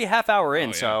 and we're already a half hour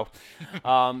in. So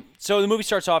the movie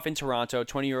starts off in Toronto.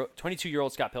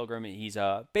 22-year-old Scott Pilgrim. He's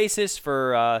a bassist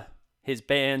for his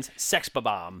band's Sex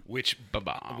Babam. Which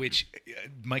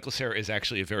Michael Cera is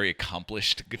actually a very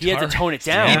accomplished guitarist. He had to tone it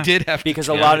down. He did have because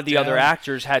to a lot of the other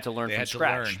actors had to learn from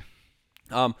scratch.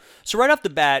 So right off the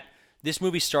bat, this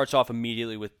movie starts off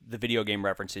immediately with the video game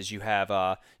references. You have,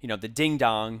 the ding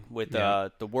dong with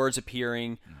the words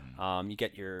appearing. You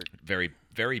get your very,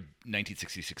 very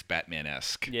 1966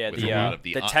 Batman-esque. Yeah, with a lot of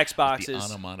the text boxes,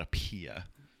 the onomatopoeia.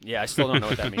 Yeah, I still don't know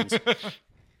what that means.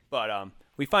 But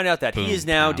we find out that he is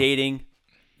now dating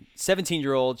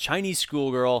 17-year-old Chinese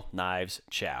schoolgirl Knives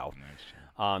Chow,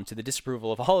 to the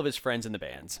disapproval of all of his friends in the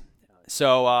bands.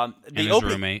 So the his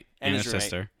roommate and his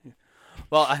sister.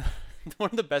 Well,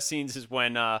 one of the best scenes is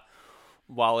when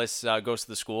Wallace goes to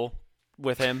the school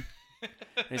with him.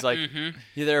 And he's like,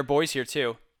 yeah, there are boys here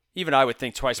too. Even I would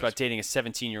think twice about dating a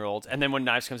 17-year-old. And then when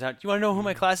Knives comes out, do you want to know who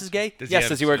my class is gay?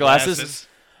 Does he wear glasses?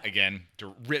 Again,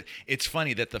 it's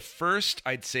funny that the first,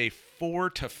 I'd say, 4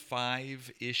 to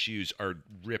 5 issues are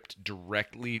ripped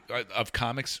directly of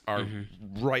comics are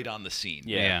right on the scene.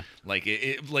 Yeah. Like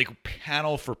like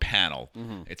panel for panel.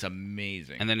 It's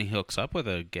amazing. And then he hooks up with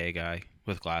a gay guy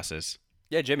with glasses.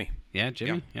 Yeah, Jimmy. Yeah,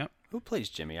 Jimmy. Yep. Who plays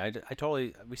Jimmy?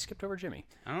 We skipped over Jimmy.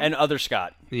 And other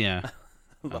Scott. Yeah.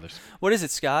 What is it,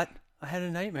 Scott? I had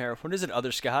a nightmare. What is it,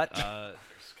 other Scott?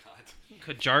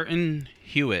 Kajartan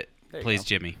Hewitt plays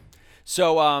Jimmy.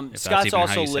 So Scott's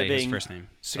also living. His first name.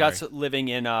 Scott's living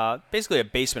in basically a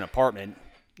basement apartment.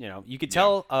 You could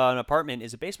tell an apartment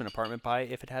is a basement apartment by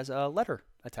if it has a letter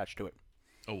attached to it.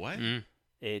 Oh, what?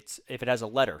 It's if it has a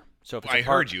letter. So if it's I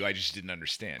heard you. I just didn't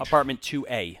understand. Apartment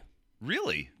 2A.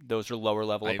 Really? Those are lower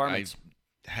level apartments.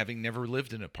 Having never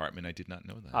lived in an apartment, I did not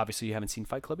know that. Obviously, you haven't seen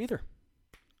Fight Club either.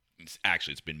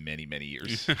 Actually, it's been many, many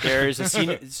years. There's a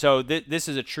scene. So this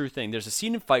is a true thing. There's a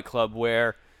scene in Fight Club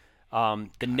where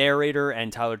the narrator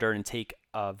and Tyler Durden take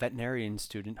a veterinarian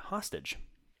student hostage,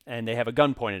 and they have a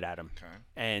gun pointed at him. Okay.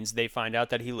 And they find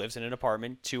out that he lives in an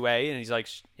apartment 2A, and he's like,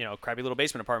 crappy little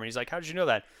basement apartment. He's like, how did you know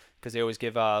that? Because they always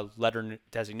give letter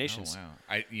designations. Oh,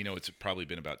 wow. It's probably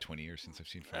been about 20 years since I've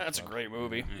seen Fight Club. That's a great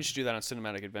movie. You should do that on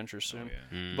Cinematic Adventures soon.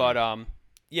 Oh, yeah. But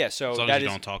yeah. So as long that as you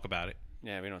is- don't talk about it.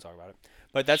 Yeah, we don't talk about it.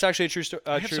 But that's actually a true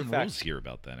I have true some fact. rules here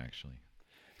about that, actually.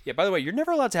 Yeah. By the way, you're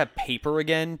never allowed to have paper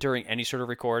again during any sort of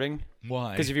recording.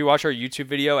 Why? Because if you watch our YouTube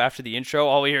video after the intro,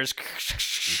 all we hear is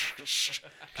because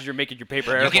you're making your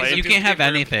paper airplane. You can't have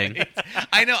anything.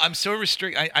 I know. I'm so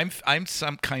restricted. I'm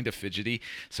some kind of fidgety.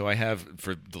 So I have,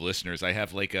 for the listeners, I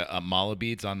have like a mala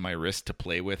beads on my wrist to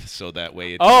play with, so that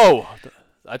way.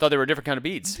 I thought they were a different kind of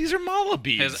beads. These are mala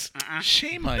beads.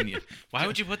 Shame on you. Why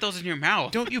would you put those in your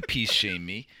mouth? Don't you peace shame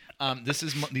me.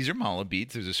 These are mala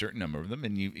beads. There's a certain number of them,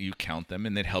 and you count them,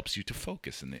 and it helps you to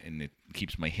focus, and it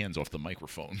keeps my hands off the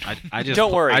microphone. I just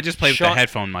Don't worry. I just play with Sean- the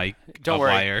headphone mic. Don't of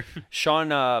worry. wire.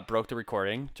 Sean broke the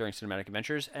recording during Cinematic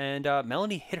Adventures, and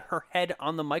Melanie hit her head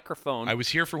on the microphone. I was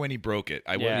here for when he broke it.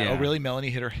 I went, Yeah. oh, really?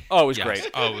 Melanie hit her? Oh, it was Yes. great.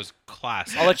 Oh, it was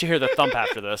classic. I'll let you hear the thump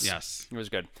after this. Yes. It was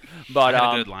good. But I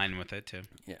had a good line with it too.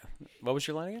 yeah. What was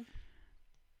your line again?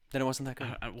 Then it wasn't that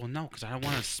good. Well, no, because I don't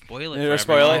want to spoil it. You're for gonna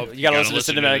spoil everyone. it. You gotta gotta listen to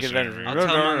listen to Cinematic this, Adventures. I'll tell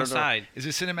them on the side. Is it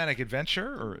cinematic adventure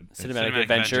or Cinematic Cinematic Adventures,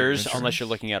 Adventures. unless you're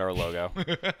looking at our logo.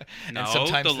 No,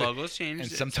 sometimes the the- logo's changed.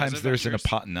 And It sometimes says there's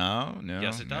Adventures. no.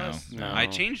 Yes, it does. No. I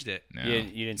changed it. No,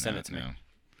 You didn't send it to me. no.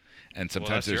 And that's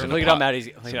sometimes there's your- an Look it up, Maddie's.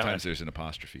 Look it up, sometimes Maddie. there's an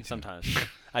apostrophe. too. Sometimes.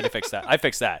 I had to fix that. I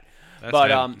fixed that. That's But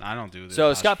good. I don't do this.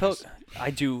 So Scott Pilgrim,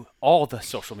 I do all the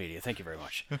social media. Thank you very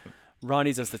much.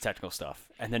 Ronnie does the technical stuff,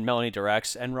 and then Melanie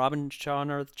directs, and Rob and Sean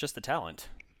are just the talent.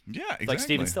 Yeah, exactly. Like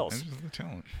Steven Stills. This is the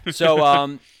talent.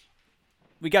 So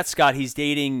we got Scott. He's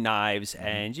dating Knives,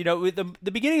 and with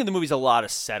the beginning of the movie is a lot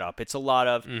of setup. It's a lot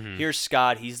of here's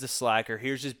Scott. He's the slacker.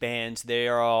 Here's his bands. They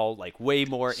are all like way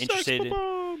more interested.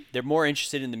 They're more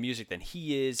interested in the music than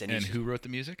he is. And who wrote the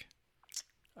music?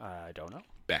 I don't know.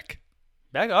 Beck.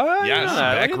 Beck. Oh, Yes,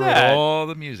 Beck look wrote at that. all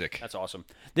the music. That's awesome.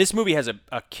 This movie has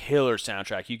a killer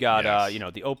soundtrack. You got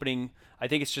Yes. the opening. I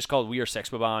think it's just called "We Are Sex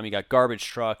Bomb." You got "Garbage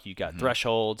Truck." You got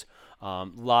 "Threshold." A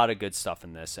lot of good stuff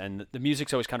in this, and the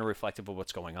music's always kind of reflective of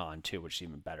what's going on too, which is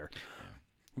even better.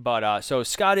 But so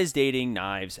Scott is dating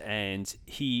Knives, and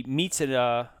he meets an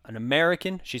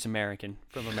American. She's American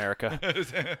from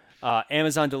America.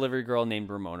 Amazon delivery girl named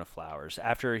Ramona Flowers.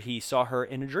 After he saw her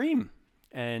in a dream.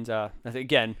 And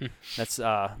again, that's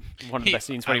one of the best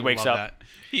scenes when he wakes up. That.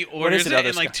 He What orders is it, it,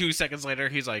 and like Scott? 2 seconds later,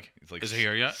 he's like, "Is it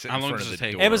here yet? sitting How in long front does of it the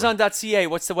take?" door. Amazon.ca.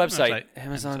 What's the website? Website.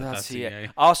 Amazon.ca.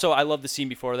 Also, I love the scene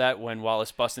before that when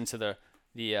Wallace busts into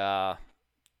the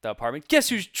apartment. Guess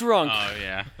who's drunk? Oh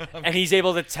yeah. And he's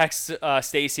able to text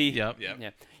Stacy. Yep. Yeah.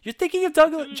 You're thinking of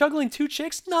juggling 2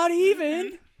 chicks? Not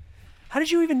even. How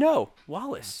did you even know,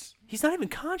 Wallace? He's not even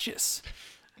conscious.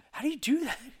 How do you do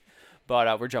that?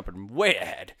 But we're jumping way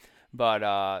ahead.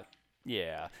 But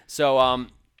yeah. So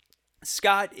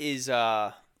Scott is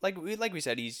like we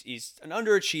said, he's an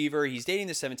underachiever. He's dating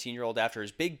the 17-year-old after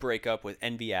his big breakup with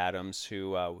Envy Adams,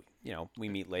 who we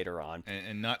meet later on.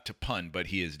 And not to pun, but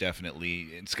he is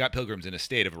definitely Scott Pilgrim's in a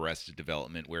state of arrested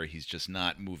development where he's just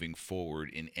not moving forward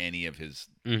in any of his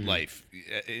life,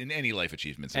 in any life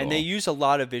achievements. And at they all. use a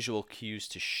lot of visual cues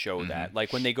to show that,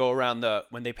 like when they go around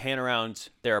when they pan around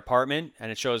their apartment,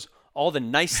 and it shows all the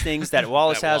nice things that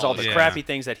Wallace has, all the crappy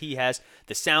things that he has.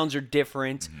 The sounds are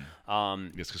different.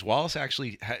 Yes, because Wallace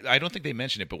actually, I don't think they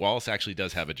mentioned it, but Wallace actually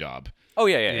does have a job. Oh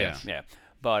yeah.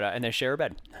 But and they share a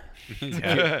bed.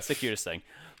 It's the cutest thing.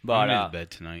 But I'm gonna need the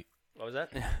bed tonight. what was that?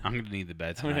 I'm gonna need the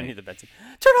bed I'm tonight. gonna need the bed.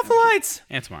 Turn off the lights.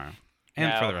 And tomorrow.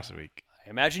 And for the rest of the week. I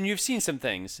imagine you've seen some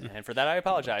things, and for that I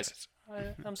apologize.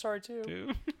 I'm sorry too.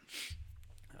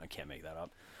 I can't make that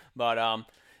up. But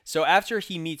so after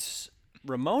he meets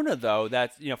Ramona, though,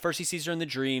 that first he sees her in the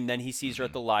dream, then he sees her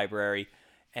at the library,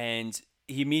 and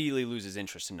he immediately loses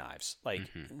interest in Knives. Like,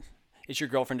 is your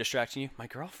girlfriend distracting you? My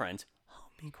girlfriend. Oh,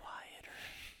 be quieter.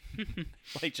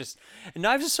 Like, just and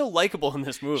Knives is so likable in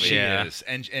this movie. She is,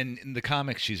 and in the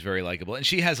comics, she's very likable, and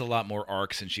she has a lot more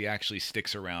arcs, and she actually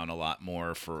sticks around a lot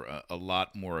more for a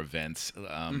lot more events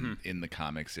in the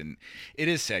comics, and it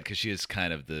is sad because she is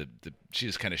kind of she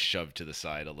is kind of shoved to the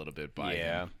side a little bit by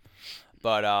him.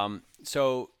 But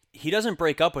so he doesn't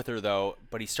break up with her though,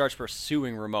 but he starts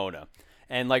pursuing Ramona,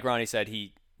 and like Ronnie said,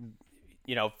 he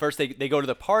first they go to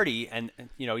the party and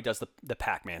he does the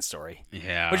Pac-Man story.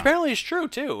 Yeah. Which apparently is true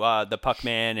too. The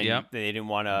Puck-Man and they didn't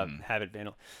want to have it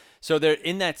vandal. So they're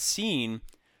in that scene.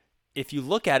 If you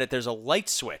look at it, there's a light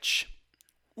switch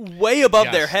way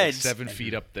above their heads, like 7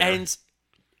 feet up there, and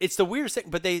it's the weirdest thing.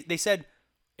 But they said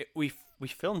we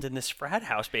filmed in this frat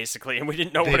house basically, and we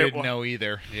didn't know what it was. They didn't know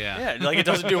either. Yeah, like it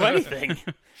doesn't do anything.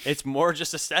 It's more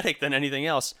just aesthetic than anything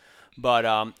else. But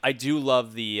I do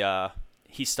love the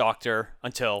he stalked her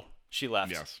until she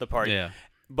left the party. Yeah.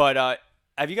 But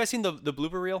have you guys seen the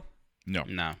blooper reel? No.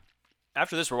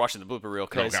 After this, we're watching the blooper reel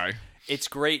because it's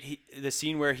great. The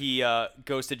scene where he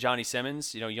goes to Johnny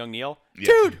Simmons, young Neil. Yeah.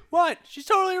 Dude, what? She's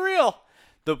totally real.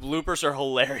 The bloopers are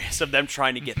hilarious of them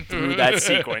trying to get through that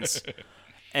sequence.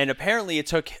 And apparently it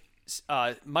took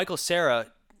Michael Cera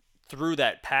through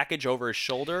that package over his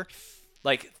shoulder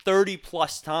like 30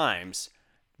 plus times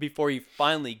before he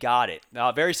finally got it.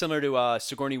 Very similar to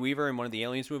Sigourney Weaver in one of the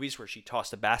Aliens movies where she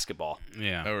tossed a basketball.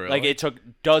 Yeah. Oh, really? Like it took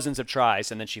dozens of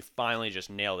tries and then she finally just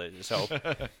nailed it. So,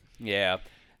 yeah.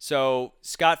 So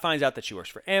Scott finds out that she works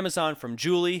for Amazon from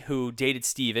Julie, who dated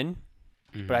Steven.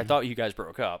 But I thought you guys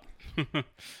broke up,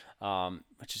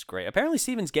 which is great. Apparently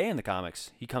Steven's gay in the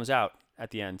comics. He comes out at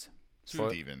the end.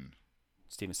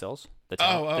 Steven Stills? The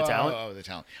talent? Oh, the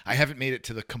talent. I haven't made it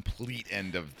to the complete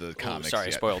end of the comics sorry,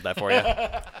 yet. I spoiled that for you.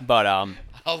 But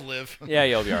I'll live. Yeah,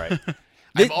 you'll be all right.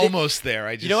 I'm almost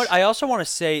there. You know what? I also want to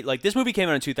say, like, this movie came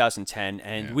out in 2010,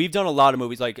 and we've done a lot of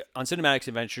movies. Like, on Cinematics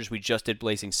Adventures, we just did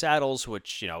Blazing Saddles,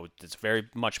 which, it's very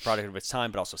much a product of its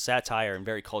time, but also satire and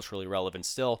very culturally relevant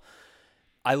still.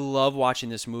 I love watching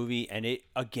this movie, and it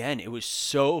was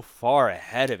so far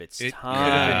ahead of its time. It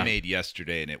could have been made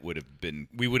yesterday, and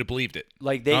we would have believed it.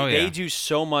 Like, they do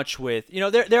so much with,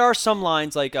 there are some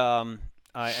lines, like, I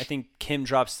think Kim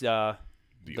drops the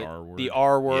R word. The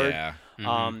R word.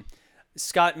 Yeah.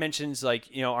 Scott mentions, like,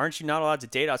 aren't you not allowed to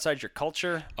date outside your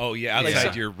culture? Oh, yeah,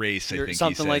 outside your race, I think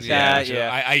something he like says. that, So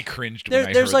yeah. I cringed when I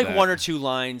heard There's, like, that. one or two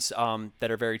lines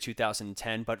that are very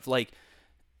 2010, but, like,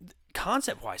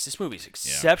 concept-wise, this movie is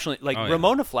exceptionally... Like,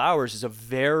 Ramona Flowers is a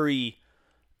very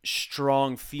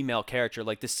strong female character.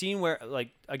 Like, the scene where... Like,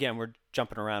 again, we're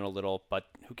jumping around a little, but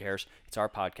who cares? It's our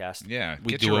podcast. Yeah,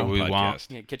 we get do your what own we podcast. want.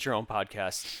 Yeah, get your own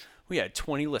podcast. We had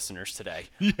 20 listeners today.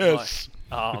 Yes.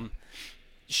 But,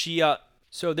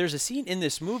 so there's a scene in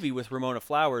this movie with Ramona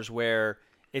Flowers where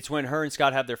it's when her and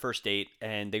Scott have their first date,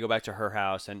 and they go back to her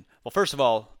house. And, well, first of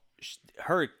all,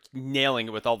 her nailing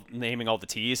it with naming all the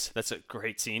T's. That's a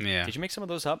great scene. Yeah. Did you make some of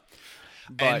those up?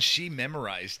 And she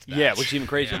memorized that. Yeah, which is even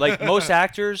crazier. Like, most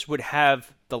actors would have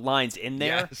the lines in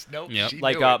there. Yes, nope. Yep. She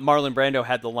Like knew it. Marlon Brando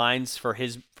had the lines for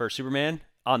Superman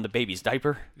on the baby's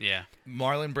diaper. Yeah.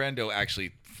 Marlon Brando,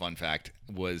 actually, fun fact,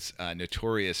 was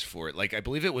notorious for it. Like, I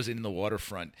believe it was in The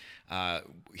Waterfront.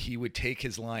 He would take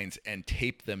his lines and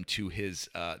tape them to his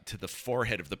to the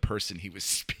forehead of the person he was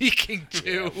speaking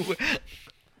to.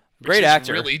 Great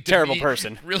actor, really terrible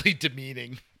person. Really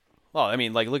demeaning. Well, I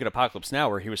mean, like, look at Apocalypse Now,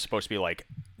 where he was supposed to be like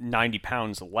 90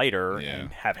 pounds lighter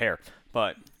and have hair,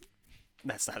 but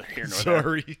that's neither here nor there.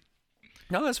 Sorry.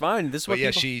 No, that's fine. This is what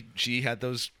she had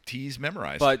those T's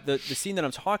memorized. But the scene that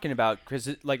I'm talking about, because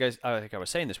like I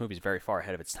was saying, this movie is very far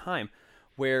ahead of its time,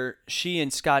 where she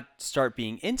and Scott start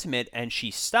being intimate, and she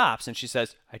stops and she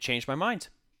says, "I changed my mind.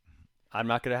 I'm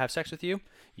not going to have sex with you.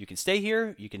 You can stay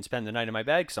here. You can spend the night in my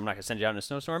bed because I'm not going to send you out in a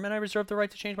snowstorm, and I reserve the right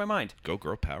to change my mind." Go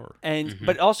girl power. And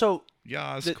but also,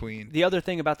 Yas, queen. The other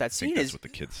thing about that scene that's is what the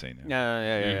kids say now.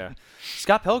 Yeah.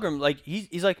 Scott Pilgrim, like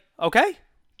he's like, okay,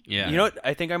 Yeah. you know what?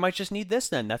 I think I might just need this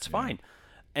then. That's fine.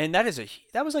 And that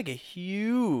was like a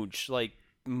huge like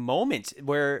moment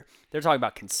where they're talking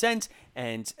about consent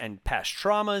and past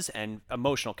traumas and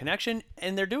emotional connection,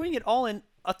 and they're doing it all in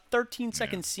a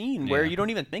 13-second scene where you don't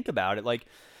even think about it. Like,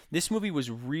 this movie was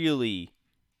really,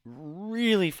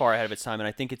 really far ahead of its time, and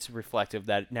I think it's reflective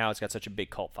that now it's got such a big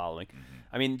cult following.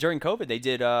 I mean, during COVID, they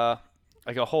did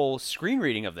like a whole screen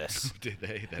reading of this. Did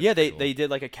they? That's they cool. they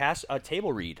did like a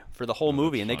table read for the whole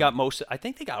movie, and they got I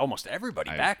think they got almost everybody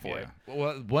back for it.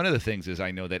 Well, one of the things is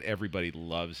I know that everybody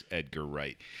loves Edgar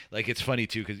Wright. Like, it's funny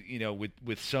too, because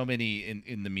with so many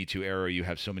in the Me Too era, you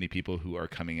have so many people who are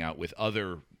coming out with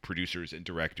other producers and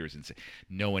directors and say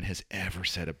no one has ever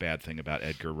said a bad thing about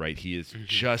Edgar Wright. He is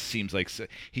just seems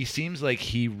like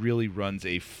he really runs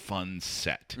a fun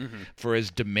set for as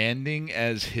demanding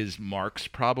as his marks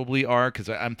probably are. Because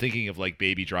I'm thinking of like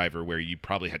Baby Driver, where you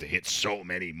probably had to hit so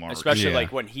many marks, especially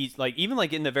like when he's like even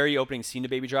like in the very opening scene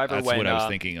of Baby Driver. That's when, what I was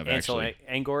thinking of actually.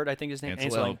 Elgort, I think his name.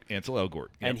 Ansel Elgort,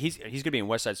 and he's gonna be in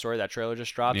West Side Story. That trailer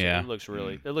just dropped. Yeah, so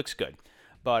it looks good.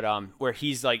 But where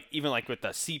he's like, even like with the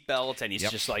seatbelt, and he's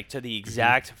just like to the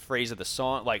exact phrase of the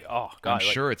song, like, oh god, I'm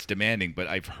sure it's demanding, but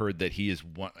I've heard that he is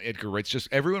Edgar Wright's just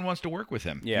everyone wants to work with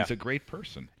him. Yeah. He's a great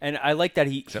person. And I like that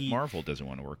except Marvel doesn't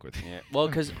want to work with him. Yeah, well,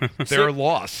 because they're a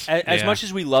loss. As much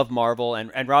as we love Marvel,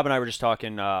 and Rob and I were just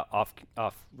talking off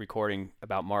recording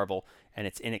about Marvel and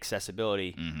its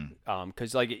inaccessibility,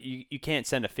 because like you can't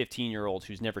send a 15-year-old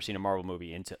who's never seen a Marvel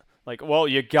movie into like, well,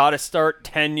 you got to start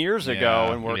 10 years ago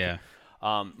and work. Yeah.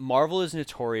 Marvel is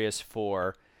notorious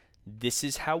for this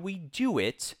is how we do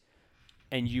it,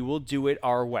 and you will do it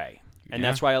our way. And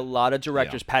that's why a lot of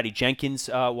directors, Patty Jenkins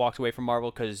walked away from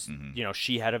Marvel because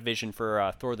she had a vision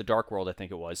for Thor: The Dark World, I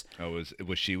think it was. Oh,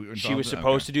 was she involved? She was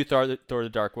supposed to do Thor: The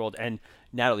Dark World, and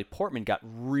Natalie Portman got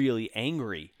really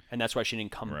angry, and that's why she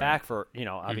didn't come back for,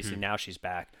 obviously now she's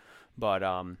back. But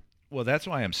well, that's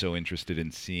why I'm so interested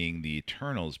in seeing the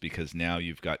Eternals, because now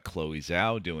you've got Chloe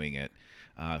Zhao doing it,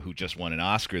 who just won an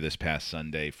Oscar this past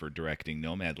Sunday for directing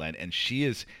Nomadland, and she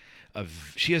has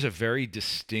a very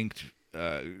distinct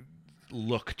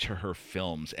look to her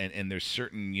films, and there's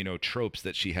certain tropes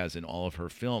that she has in all of her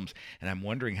films, and I'm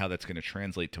wondering how that's going to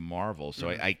translate to Marvel. So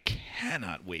I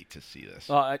cannot wait to see this.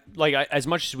 As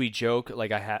much as we joke,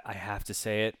 like I have to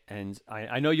say it, and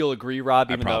I know you'll agree, Rob.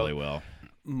 Even I probably though will.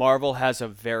 Marvel has a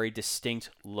very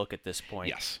distinct look at this point.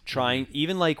 Yes. Trying,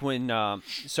 even like when,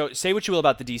 so say what you will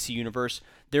about the DC universe,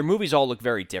 their movies all look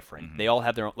very different. They all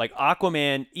have their own, like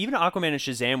Aquaman, even Aquaman and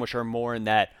Shazam, which are more in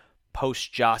that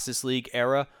post-Justice League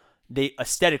era, they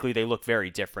aesthetically, they look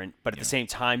very different, but at the same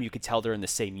time, you could tell they're in the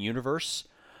same universe.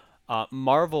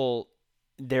 Marvel,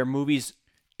 their movies,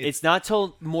 it's not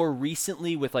till more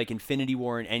recently with like Infinity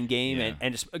War and Endgame,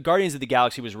 and just, Guardians of the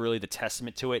Galaxy was really the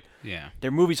testament to it. Yeah,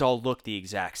 their movies all look the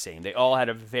exact same. They all had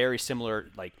a very similar,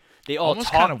 like they all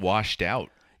almost kind of washed out.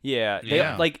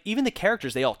 Yeah, like even the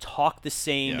characters, they all talk the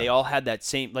same. Yeah. They all had that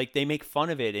same, like they make fun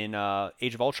of it in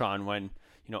Age of Ultron when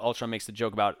Ultron makes the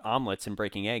joke about omelets and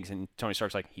breaking eggs, and Tony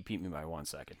Stark's like, he beat me by 1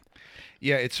 second.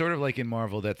 Yeah, it's sort of like in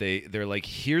Marvel that they're like,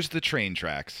 here's the train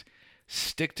tracks.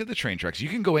 Stick to the train tracks. You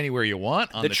can go anywhere you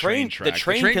want on the train tracks. The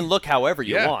train can look however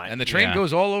you want. And the train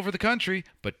goes all over the country,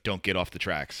 but don't get off the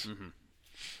tracks.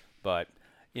 But,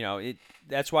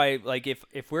 that's why, like,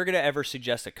 if we're going to ever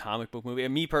suggest a comic book movie,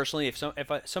 and me personally, if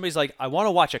somebody's like, I want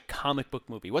to watch a comic book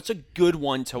movie, what's a good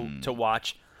one to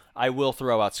watch? I will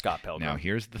throw out Scott Pilgrim. Now,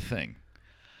 here's the thing.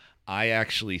 I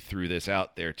actually threw this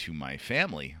out there to my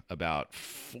family about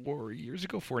 4 years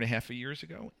ago, 4.5 years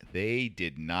ago. They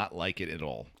did not like it at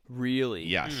all. Really?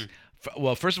 Yes.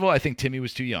 Well, first of all, I think Timmy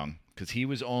was too young because he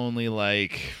was only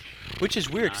like... Which is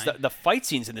weird because the fight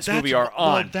scenes in this movie are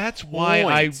on. Well, that's why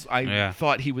I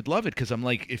thought he would love it, because I'm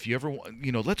like, if you ever,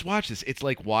 let's watch this. It's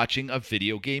like watching a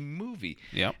video game movie.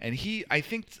 Yeah. And I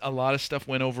think a lot of stuff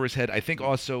went over his head. I think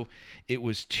also it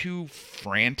was too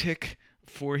frantic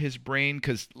for his brain,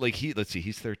 because like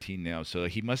he's 13 now, so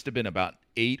he must have been about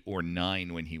 8 or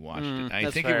 9 when he watched it.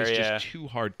 I think it was just too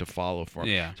hard to follow for him.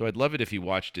 Yeah. So I'd love it if he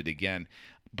watched it again.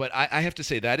 But I have to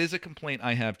say, that is a complaint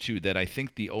I have too, that I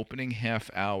think the opening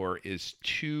half hour is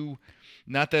too,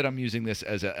 not that I'm using this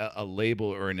as a label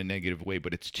or in a negative way,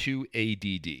 but it's too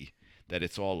ADD. That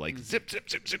it's all like zip, zip,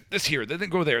 zip, zip, this here, then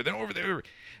go there, then over there.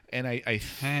 And I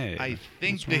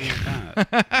think they...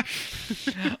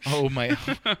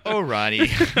 Ronnie.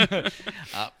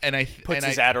 Puts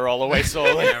his Adderall away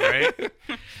slowly. Yeah, right?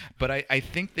 But I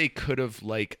think they could have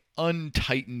like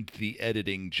untightened the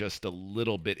editing just a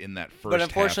little bit in that first. But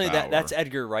unfortunately, half hour. that's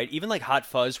Edgar Wright. Even like Hot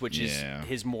Fuzz, which is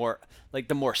his more like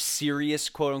the more serious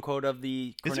quote unquote of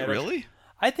the. Is it really?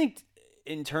 I think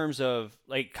in terms of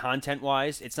like content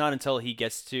wise, it's not until he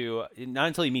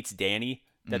meets Danny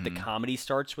that the comedy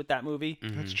starts with that movie.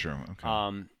 That's true.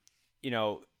 Okay.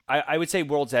 I would say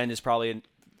World's End is probably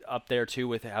up there too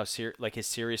with how his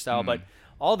serious style, but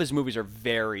all of his movies are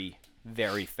very,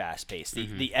 very fast paced.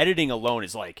 The editing alone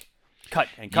is like cut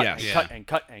and cut and cut and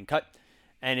cut and cut,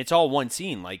 and it's all one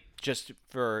scene, like just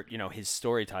for his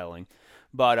storytelling.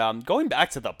 But going back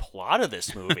to the plot of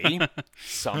this movie,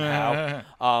 somehow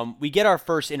we get our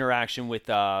first interaction with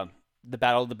the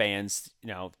Battle of the Bands.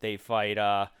 They fight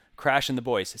Crash and the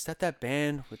Boys. Is that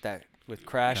band with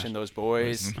Crash and those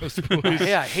boys?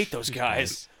 Yeah, I hate those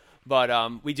guys.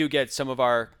 But we do get some of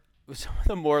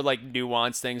the more like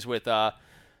nuanced things with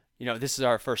this is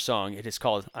our first song. It is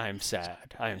called "I Am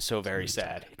Sad." I am so very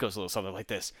sad. It goes a little something like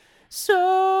this.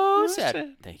 So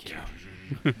sad. Thank you.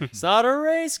 It's not a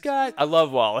race, guys. I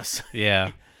love Wallace.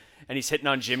 Yeah. And he's hitting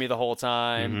on Jimmy the whole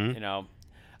time.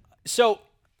 So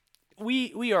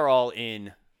we are all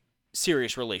in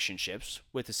serious relationships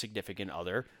with a significant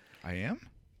other. I am?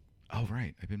 Oh,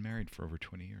 right. I've been married for over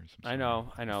 20 years. I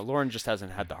know. Lauren just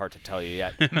hasn't had the heart to tell you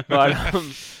yet. But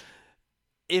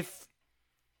if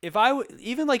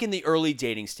even like in the early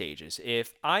dating stages,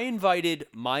 if I invited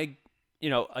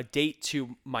a date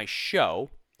to my show,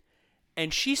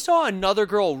 and she saw another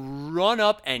girl run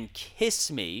up and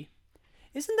kiss me,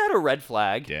 isn't that a red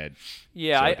flag? Dead.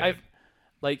 Yeah, So I've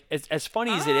like as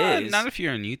funny as it is. Not if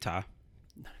you're in Utah.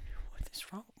 What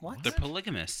is wrong? What? They're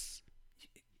polygamists.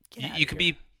 Get outta You could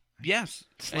here. be. Yes,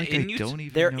 It's like in I Utah. don't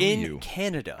even They're know in you.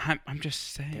 Canada. I'm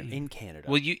just saying. They're in Canada.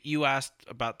 Well, you asked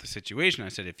about the situation. I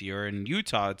said if you're in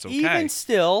Utah, it's okay. Even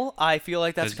still, I feel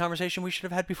like that's a 'Cause- conversation we should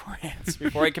have had beforehand,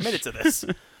 before I committed to this.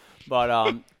 But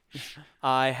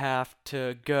I have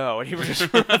to go, and he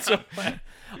just runs away.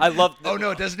 I love. Oh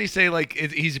no! Doesn't he say like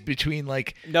he's between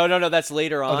like? No. That's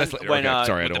later on. Oh, that's later. When, Okay.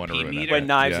 Sorry, I with don't the want to ruin pee that. meter? when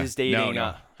Knives Yeah. is dating.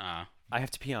 No. I have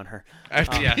to pee on her.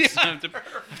 Yes.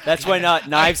 That's when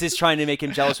Knives is trying to make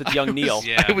him jealous with young Neil.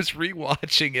 Yeah. I was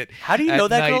rewatching it. How do you at know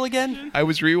that night. girl again? I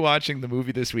was rewatching the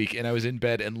movie this week, and I was in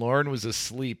bed, and Lauren was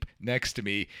asleep next to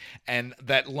me, and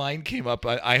that line came up.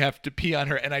 I have to pee on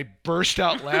her, and I burst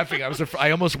out laughing.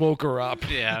 I almost woke her up.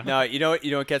 Yeah. No, you know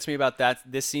what gets me about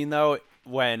this scene though,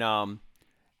 when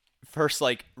first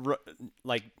like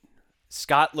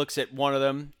Scott looks at one of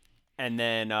them, and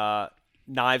then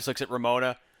Knives looks at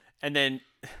Ramona, and then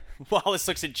Wallace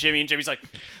looks at Jimmy, and Jimmy's like,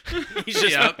 he's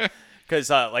just because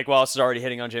like Wallace is already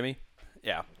hitting on Jimmy.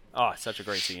 Yeah. Oh, it's such a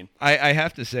great scene. I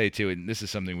have to say too, and this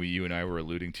is something you and I were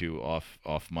alluding to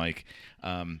off mic,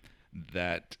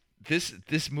 that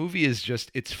this movie is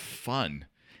it's fun.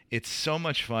 It's so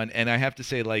much fun, and I have to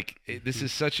say, like, this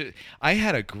is I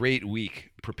had a great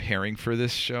week preparing for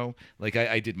this show. Like,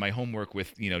 I did my homework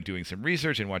with, doing some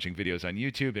research and watching videos on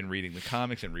YouTube and reading the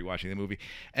comics and rewatching the movie,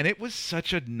 and it was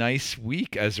such a nice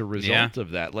week as a result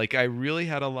of that. Like, I really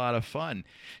had a lot of fun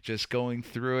just going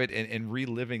through it and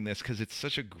reliving this, because it's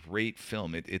such a great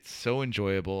film. It's so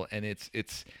enjoyable, and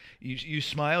you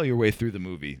smile your way through the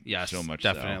movie. Yes, so much.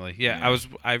 definitely. So. Yeah,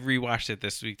 I rewatched it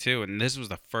this week too, and this was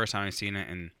the first time I've seen it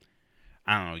in,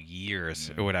 I don't know,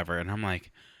 years or whatever, and I'm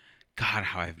like, God,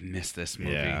 how I've missed this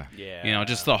movie. Yeah.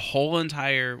 Just the whole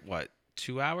entire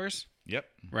 2 hours? Yep.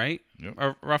 Right? Yep.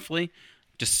 Or roughly,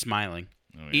 just smiling.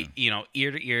 Oh, yeah.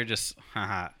 Ear to ear, just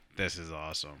haha, this is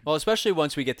awesome. Well, especially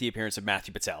once we get the appearance of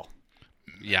Matthew Patel.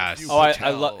 Yes. Oh, I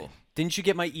love. Didn't you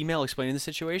get my email explaining the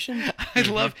situation? I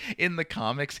love in the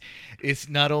comics, it's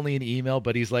not only an email,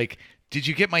 but he's like, did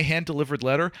you get my hand-delivered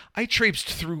letter? I traipsed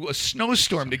through a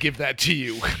snowstorm to give that to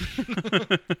you.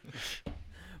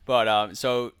 But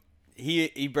so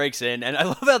he breaks in, and I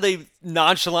love how they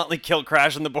nonchalantly kill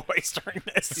Crash and the boys during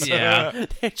this. Yeah.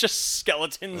 They're just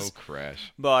skeletons. Oh,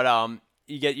 Crash. But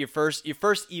you get your first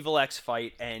Evil X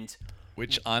fight, and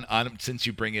Which on since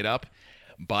you bring it up,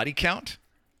 body count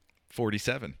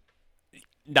 47.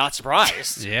 not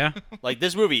surprised. Yeah. Like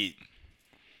this movie,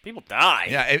 people die.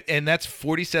 Yeah, and that's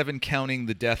 47 counting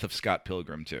the death of Scott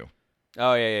Pilgrim too.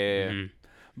 Oh yeah.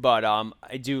 But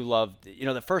I do love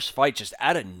the first fight just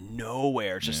out of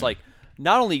nowhere, just like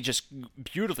not only just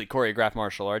beautifully choreographed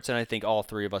martial arts, and I think all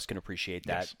three of us can appreciate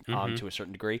that to a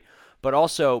certain degree, but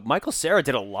also Michael Cera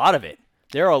did a lot of it.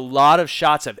 There are a lot of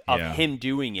shots of him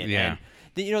doing it. Yeah.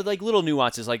 And like little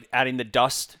nuances, like adding the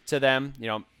dust to them.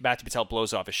 Matthew Patel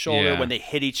blows off his shoulder when they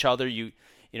hit each other.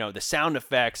 The sound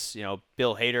effects.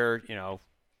 Bill Hader.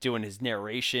 Doing his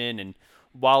narration, and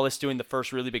Wallace doing the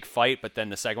first really big fight, but then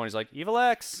the second one is like Evil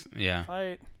X. Yeah.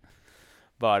 Fight.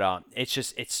 But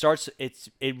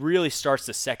it really starts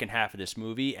the second half of this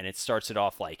movie, and it starts it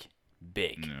off like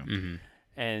big. Mm-hmm.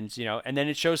 And and then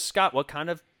it shows Scott what kind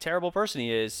of terrible person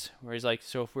he is, where he's like,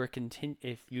 so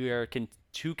if you are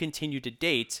to continue to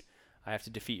date, I have to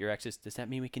defeat your exes. Does that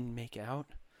mean we can make out?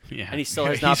 Yeah. And he still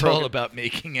has not He's broken, all about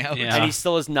making out. Yeah. and he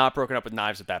still has not broken up with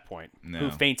Knives at that point. No.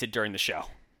 Who fainted during the show.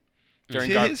 To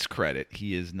his credit,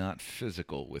 he is not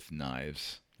physical with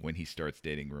Knives when he starts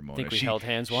dating Ramona. Think we held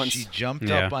hands once? She jumped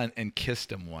up on and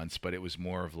kissed him once, but it was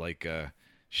more of like a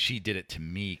she did it to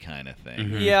me kind of thing.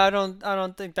 Mm-hmm. Yeah, I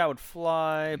don't think that would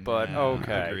fly, but No,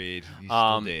 okay. Agreed. He's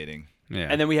still dating. Yeah.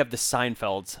 And then we have the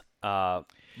Seinfeld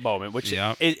moment, which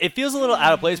Yep. it feels a little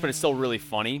out of place, but it's still really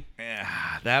funny. Yeah,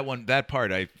 that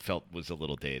part I felt was a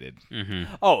little dated.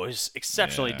 Mm-hmm. Oh, it was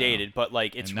exceptionally Yeah. dated, but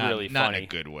like it's And not, really not funny. in a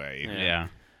good way. Yeah.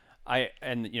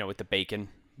 With the bacon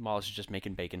Wallace is just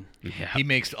making bacon. Yeah. He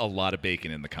makes a lot of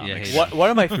bacon in the comics. Yeah, One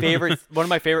of my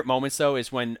favorite moments though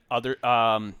is when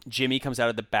Jimmy comes out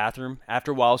of the bathroom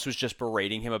after Wallace was just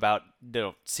berating him about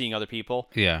seeing other people.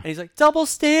 Yeah. And he's like, double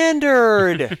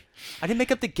standard. I didn't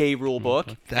make up the gay rule book.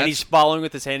 And he's following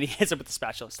with his hand. He hits up with the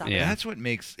spatula. Stop. Yeah. That's what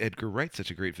makes Edgar Wright such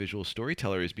a great visual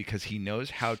storyteller, is because he knows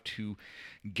how to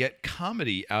get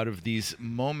comedy out of these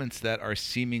moments that are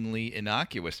seemingly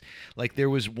innocuous. Like there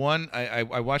was one, I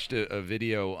watched a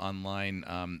video online.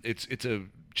 It's a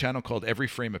channel called Every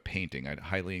Frame a Painting. I'd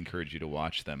highly encourage you to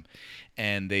watch them.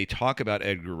 And they talk about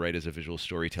Edgar Wright as a visual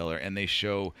storyteller, and they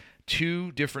show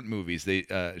two different movies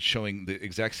showing the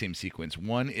exact same sequence.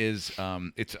 One is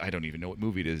I don't even know what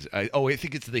movie it is. I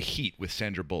think it's The Heat with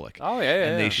Sandra Bullock. Oh yeah.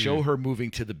 And they show her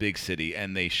moving to the big city,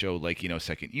 and they show like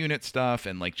second unit stuff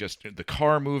and like just the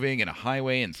car moving and a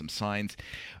highway and some signs.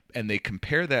 And they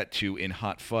compare that to in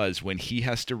Hot Fuzz when he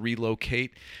has to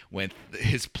relocate with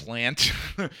his plant,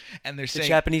 and they're saying the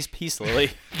Japanese peace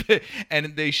lily,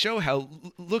 and they show how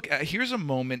here's a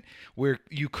moment where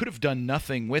you could have done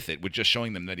nothing with it, with just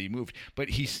showing them that he moved, but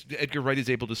Edgar Wright is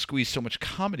able to squeeze so much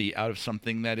comedy out of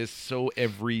something that is so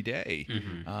everyday.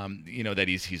 That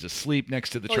he's asleep next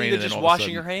to the train, and then just all washing of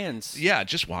a your sudden, hands. Yeah,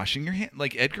 just washing your hand.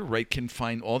 Like Edgar Wright can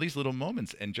find all these little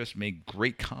moments and just make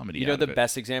great comedy. You know, out of the it.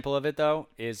 best example of it though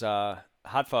is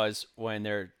Hot Fuzz when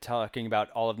they're talking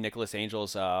about all of Nicholas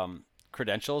Angel's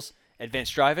credentials,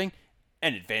 advanced driving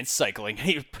and advanced cycling.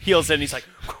 He peels in and he's like,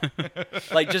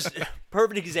 like just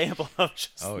perfect example of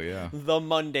just the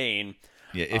mundane.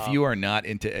 Yeah, if you are not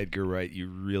into Edgar Wright, you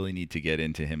really need to get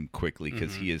into him quickly,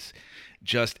 because he is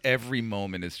just, every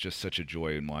moment is just such a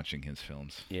joy in watching his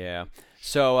films. Yeah.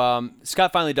 So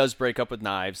Scott finally does break up with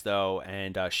Knives, though,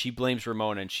 and she blames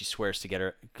Ramona, and she swears to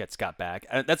get Scott back.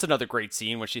 That's another great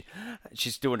scene when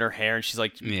she's doing her hair, and she's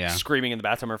like screaming in the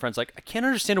bathroom. Her friend's like, I can't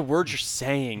understand a word you're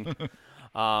saying.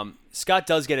 Scott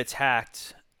does get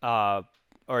attacked,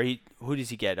 who does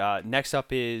he get? Next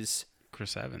up is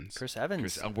Chris Evans.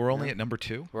 We're only at number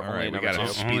 2? We're All only right, at we number got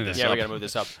to 2. speed this up. Yeah, we got to move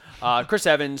this up. Chris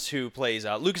Evans, who plays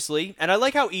Lucas Lee, and I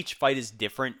like how each fight is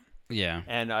different. Yeah.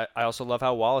 And I also love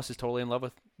how Wallace is totally in love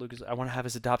with Lucas. I want to have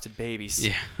his adopted babies.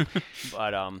 Yeah.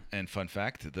 But and fun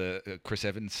fact, the Chris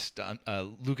Evans stunt,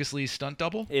 Lucas Lee's stunt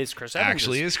double is Chris Evans.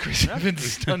 Actually, is Chris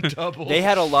Evans' stunt double. They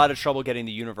had a lot of trouble getting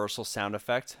the Universal sound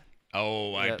effect.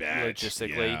 Oh, I bet.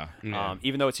 Logistically, Yeah.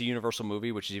 Even though it's a Universal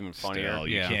movie, which is even funnier. Still,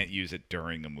 you can't use it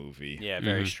during a movie. Yeah,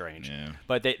 very strange. Yeah.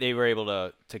 But they were able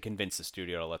to convince the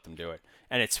studio to let them do it,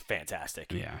 and it's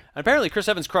fantastic. Yeah. And apparently, Chris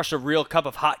Evans crushed a real cup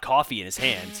of hot coffee in his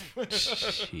hand.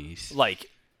 Jeez. Like,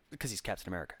 because he's Captain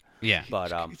America. Yeah.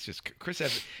 But it's just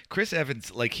Chris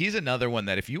Evans, like, he's another one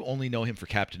that if you only know him for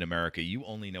Captain America, you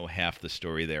only know half the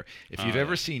story there. If you've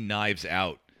ever seen Knives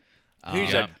Out,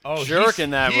 he's a jerk in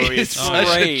that movie. It's such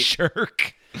great. a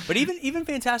jerk. But even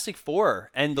Fantastic Four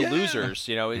and the Losers,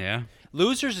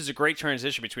 Losers is a great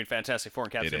transition between Fantastic Four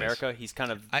and Captain America. He's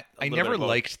kind of I never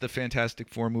liked the Fantastic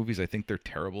Four movies. I think they're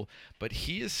terrible, but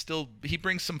he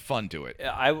brings some fun to it.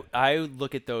 I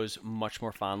look at those much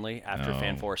more fondly after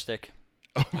Fan Four Stick.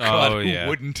 Oh God, yeah. Who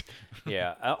wouldn't?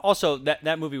 Yeah. Also,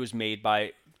 that movie was made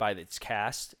by its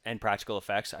cast and practical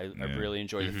effects. I really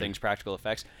enjoy the Thing's practical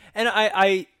effects, and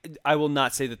I will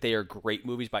not say that they are great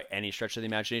movies by any stretch of the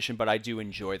imagination, but I do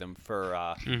enjoy them for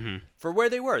where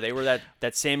they were. They were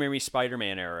that Sam Raimi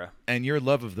Spider-Man era. And your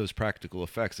love of those practical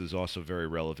effects is also very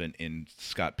relevant in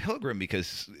Scott Pilgrim,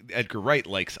 because Edgar Wright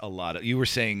likes a lot of. You were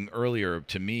saying earlier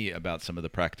to me about some of the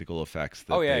practical effects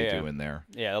that they do in there.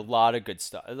 Yeah, a lot of good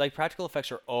stuff. Like, practical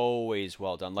effects are always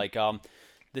well done. Like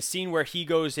the scene where he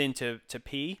goes in to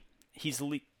pee, he's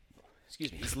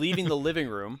leaving the living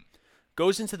room,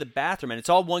 goes into the bathroom, and it's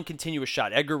all one continuous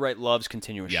shot. Edgar Wright loves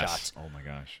continuous shots. Oh my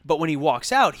gosh. But when he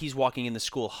walks out, he's walking in the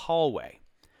school hallway.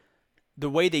 The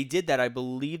way they did that, I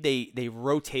believe they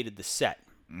rotated the set.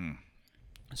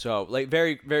 So, like,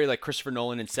 very, very like Christopher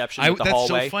Nolan Inception with the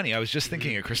hallway. That's so funny. I was just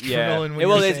thinking of Christopher Nolan when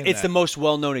it's the most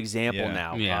well-known example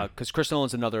now. Yeah. Because Chris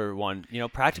Nolan's another one.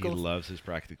 Practical. He loves his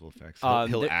practical effects.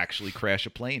 He'll actually crash a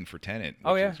plane for Tenet.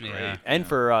 Which is great. And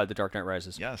for The Dark Knight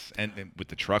Rises. Yes, and with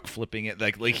the truck flipping it,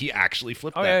 like he actually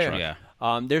flipped that truck.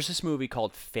 Yeah. There's this movie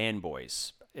called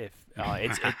Fanboys.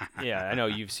 I know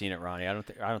you've seen it, Ronnie. I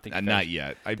don't think Not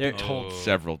yet. I've been told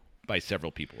by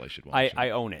several people I should watch it.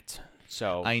 I own it.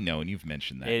 So I know, and you've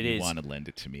mentioned that you want to lend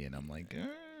it to me, and I'm like,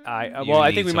 I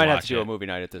think we might have to do a movie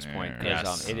night at this point.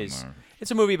 Yes.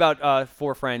 It's a movie about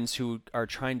 4 friends who are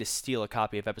trying to steal a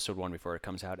copy of Episode 1 before it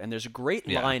comes out, and there's a great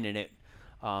line in it.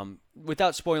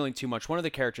 Without spoiling too much, one of the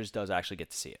characters does actually get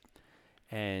to see it,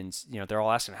 and they're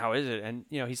all asking, "How is it?" And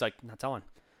he's like, "Not telling."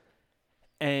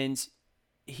 And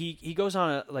he goes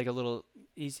on a little.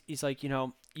 He's like,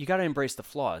 you got to embrace the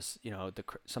flaws.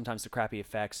 Sometimes the crappy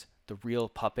effects, the real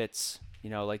puppets.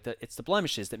 It's the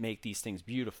blemishes that make these things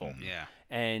beautiful. Yeah.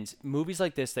 And movies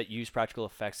like this that use practical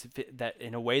effects that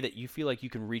in a way that you feel like you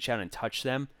can reach out and touch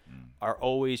them are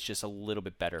always just a little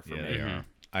bit better for me. They are.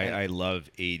 I love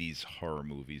 80s horror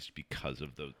movies because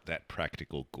of that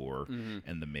practical gore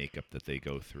and the makeup that they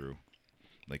go through.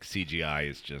 Like CGI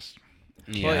is just...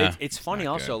 Yeah. Well, it's funny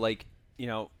also, good.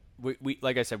 We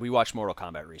like I said, we watched Mortal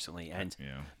Kombat recently, and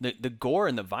the gore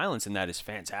and the violence in that is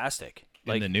fantastic.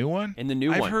 In the new one? In the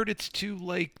new one. I've heard it's too,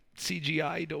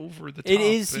 CGI'd over the top. It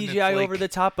is CGI over the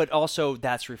top, but also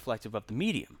that's reflective of the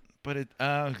medium. But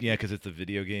because it's a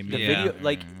video game. Video,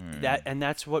 that, and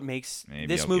that's what makes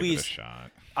this movie give it a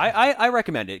shot. I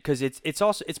recommend it because it's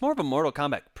more of a Mortal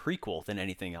Kombat prequel than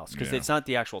anything else because it's not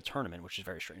the actual tournament, which is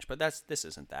very strange. But this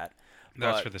isn't that.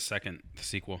 That's for the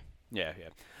sequel. Yeah.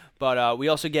 But we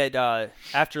also get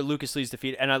after Lucas Lee's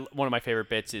defeat, and one of my favorite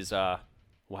bits is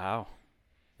wow.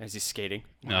 As he's skating.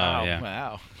 Wow. Oh,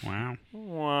 yeah.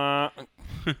 Wow.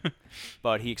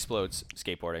 But he explodes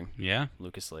skateboarding. Yeah.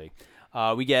 Lucas Lee.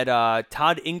 We get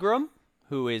Todd Ingram,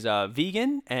 who is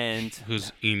vegan and...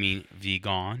 You mean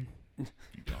vegan?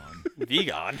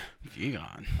 Vegan.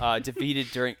 Vegan.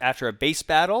 Defeated after a base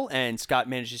battle, and Scott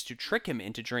manages to trick him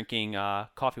into drinking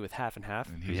coffee with half and half.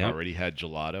 And he's already had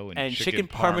gelato and chicken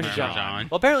parmesan.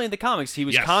 Well, apparently in the comics, he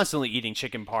was constantly eating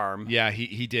chicken parm. Yeah,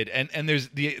 he did. And there's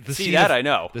the scene I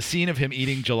know. The scene of him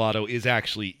eating gelato is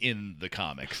actually in the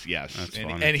comics. Yes, that's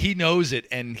funny. And he knows it.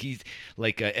 And he's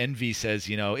like Envy says,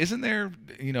 isn't there?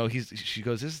 She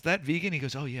goes, "Is that vegan?" He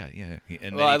goes, "Oh yeah."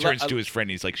 And then he turns to his friend.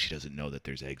 And he's like, "She doesn't know that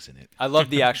there's eggs in it." I love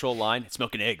the actual line. It's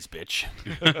milk and eggs, bitch.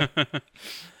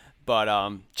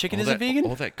 But chicken isn't vegan?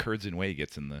 All that curds and whey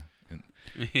gets in the...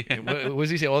 what does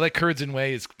he say? All that curds and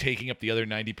whey is taking up the other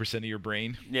 90% of your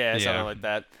brain? Yeah, something like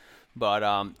that.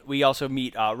 But we also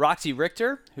meet Roxy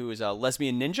Richter, who is a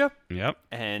lesbian ninja. Yep.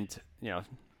 And,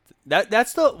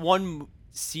 that's the one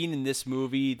scene in this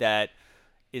movie that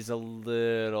is a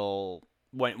little...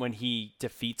 When he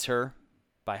defeats her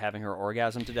by having her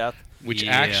orgasm to death. Which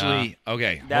actually,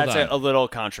 okay, that's a little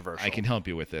controversial. I can help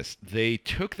you with this. They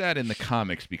took that in the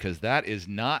comics because that is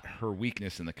not her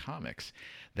weakness in the comics.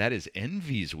 That is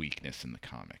Envy's weakness in the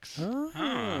comics.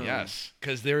 Oh. Yes,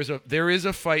 because there is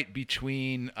a fight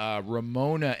between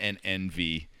Ramona and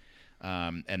Envy,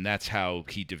 and that's how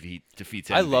he defeats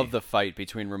Envy. I love the fight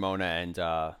between Ramona and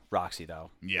Roxy,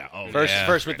 though. Yeah.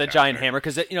 First with the giant hammer,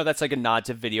 because that's like a nod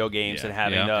to video games and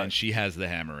having. And she has the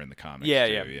hammer in the comics.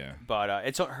 Yeah. But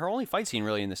it's her only fight scene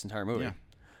really in this entire movie. Yeah.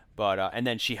 But and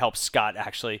then she helps Scott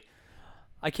actually.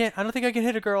 I don't think I can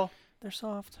hit a girl. They're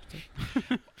soft.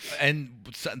 And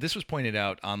this was pointed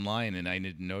out online, and I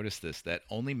didn't notice this, that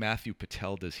only Matthew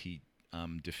Patel does he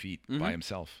defeat by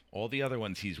himself. All the other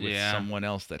ones, he's with someone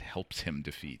else that helps him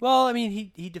defeat. Well, I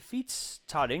mean, he defeats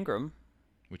Todd Ingram.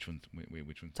 Which one? Wait,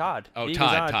 which one? Todd. Oh, Vegan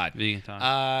Todd. Vegan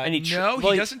Todd. And he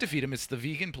doesn't defeat him. It's the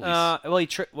vegan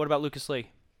police. What about Lucas Lee?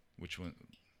 Which one?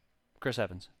 Chris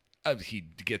Evans. He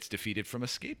gets defeated from a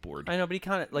skateboard. I know, but he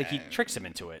kind of he tricks him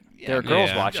into it. There are girls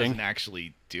watching. He doesn't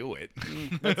actually do it.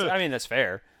 That's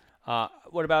fair.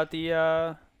 What about the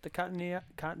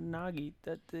Katanagi,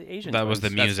 the Asian? That was the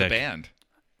music. That's the band.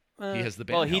 He has the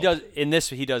band. Well, he does in this.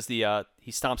 He does he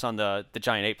stomps on the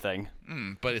giant ape thing.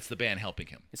 But it's the band helping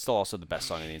him. It's still also the best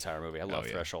song in the entire movie. I love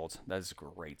Threshold. That is a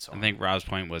great song. I think Rob's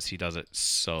point was he does it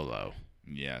solo.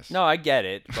 Yes. No, I get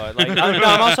it, but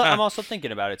I'm also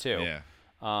thinking about it too. Yeah.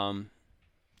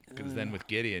 Because then with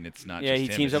Gideon, it's not. Yeah, just he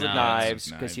him, teams it's up with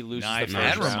Knives because he loses the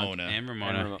first round. And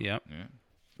Ramona. Yep. Yeah.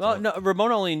 Well, no,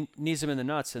 Ramona only knees him in the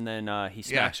nuts, and then he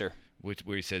smacks her.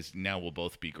 Where he says, "Now we'll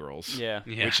both be girls." Yeah.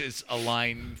 Which is a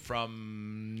line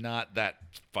from not that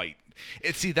fight.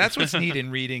 That's what's neat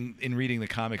in reading the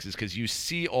comics is because you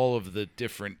see all of the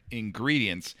different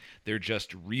ingredients. They're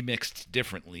just remixed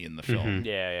differently in the film.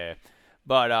 Yeah.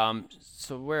 But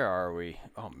so where are we?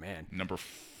 Oh man. Number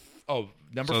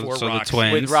 4, so Roxy. The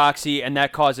twins. With Roxy, and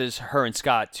that causes her and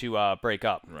Scott to break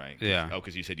up. Right. Yeah. Oh,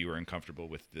 because you said you were uncomfortable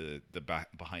with the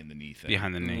behind the knee thing.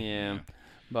 Behind the knee. Yeah.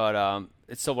 But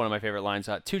it's still one of my favorite lines.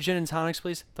 2 gin and tonics,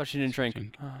 please. Thought you didn't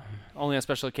drink. Only on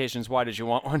special occasions. Why did you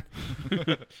want one?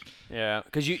 Yeah,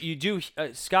 because you do.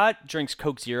 Scott drinks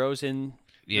Coke Zeros in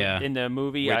the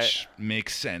movie, which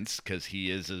makes sense because he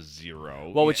is a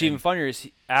zero. Well, what's even funnier is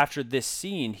after this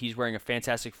scene, he's wearing a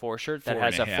Fantastic Four shirt that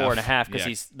has a 4.5 because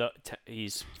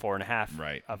he's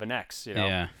 4.5 of an X.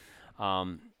 Yeah.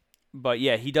 But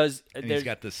yeah, he does. And he's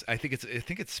got this. I think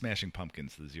it's Smashing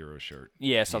Pumpkins, the Zero shirt.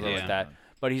 Yeah, something like that.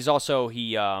 But he's also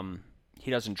he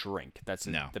he doesn't drink. That's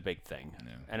the big thing.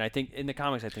 No. And I think in the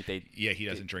comics, I think he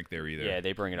doesn't drink there either. Yeah,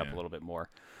 they bring it up a little bit more.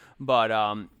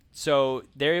 But so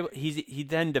there he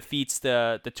then defeats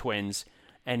the twins,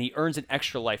 and he earns an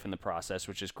extra life in the process,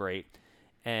 which is great.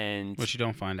 And which you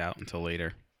don't find out until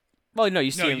later. Well, no,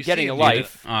 you see him getting a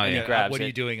life, and he grabs it. What are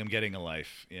you doing? I'm getting a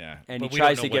life. Yeah. And he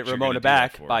tries to get Ramona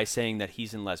back by saying that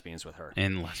he's in lesbians with her.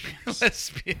 In lesbians.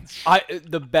 Lesbians.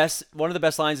 One of the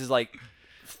best lines is like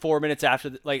 4 minutes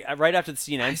after, right after the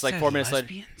scene ends, like 4 minutes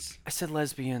later. I said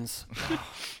lesbians.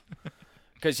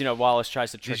 Because Wallace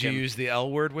tries to trick him. Did you use the L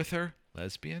word with her?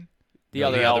 Lesbian? The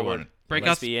other L word. Bring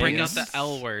out the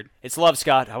L word. It's love,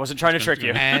 Scott. I wasn't trying to trick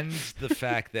you. And the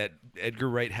fact that Edgar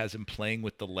Wright has him playing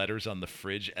with the letters on the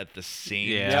fridge at the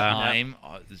same time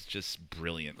is just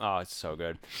brilliant. Oh, it's so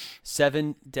good.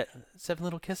 Seven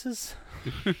little kisses?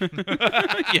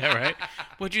 Yeah, right?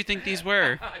 What'd you think these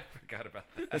were? I forgot about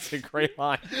that. That's a great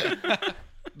line.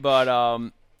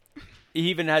 But he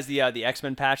even has the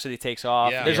X-Men patch that he takes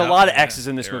off. There's a lot of X's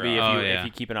in this movie if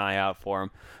you keep an eye out for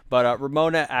him. But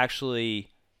Ramona actually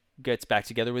gets back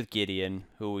together with Gideon,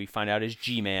 who we find out is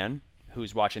G-Man,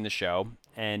 who's watching the show,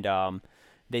 and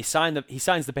he signs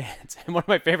the bands. And one of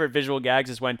my favorite visual gags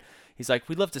is when he's like,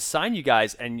 "We'd love to sign you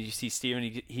guys," and you see Steven,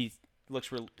 he looks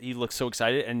so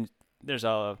excited, and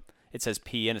it says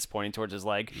P and it's pointing towards his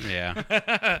leg.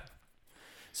 Yeah.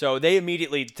 So they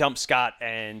immediately dump Scott,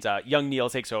 and young Neil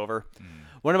takes over.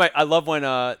 I love when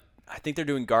I think they're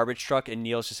doing Garbage Truck, and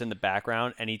Neil's just in the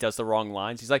background, and he does the wrong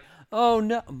lines. He's like, "Oh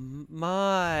no,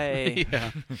 my."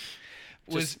 Yeah.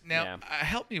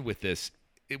 Help me with this.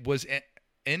 Was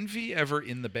Envy ever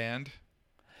in the band?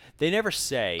 They never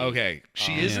say. Okay,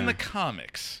 she is in the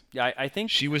comics. Yeah, I think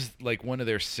she was like one of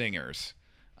their singers.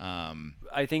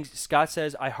 I think Scott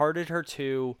says I hearted her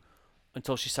too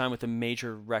until she signed with a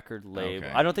major record label.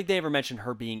 Okay. I don't think they ever mentioned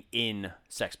her being in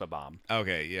Sex Bob-omb.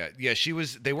 Okay, yeah. She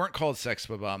was. They weren't called Sex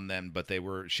Bob-omb then, but they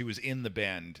were. She was in the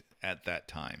band at that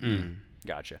time.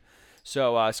 Gotcha.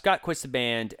 So Scott quits the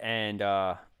band, and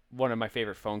one of my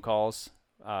favorite phone calls,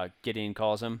 Gideon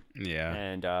calls him. Yeah.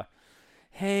 And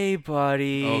hey,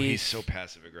 buddy. Oh, he's so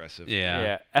passive aggressive.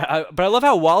 Yeah. But I love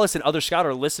how Wallace and other Scott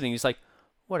are listening. He's like,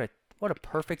 what a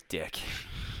perfect dick.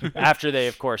 After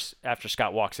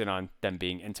Scott walks in on them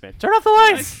being intimate. Turn off the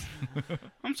lights!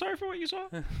 I'm sorry for what you saw.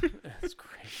 That's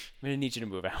great. I'm going to need you to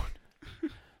move out.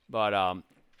 But,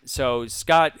 so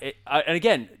Scott, and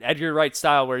again, Edgar Wright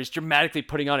style, where he's dramatically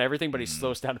putting on everything, but he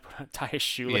slows down to tie his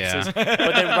shoelaces. Yeah.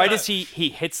 But then right as he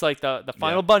hits like the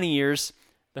final bunny ears,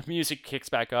 the music kicks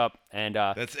back up. And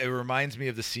it reminds me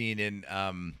of the scene in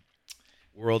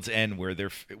World's End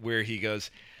where he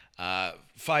goes,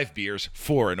 5 beers,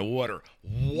 4 and a water.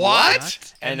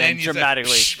 What? And then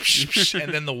dramatically.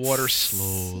 And then the water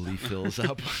slowly fills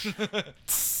up.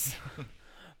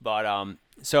 But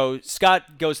so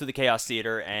Scott goes to the Chaos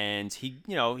Theater, and he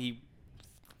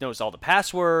knows all the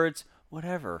passwords,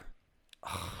 whatever.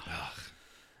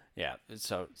 Yeah,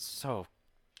 so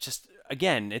just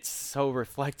again, it's so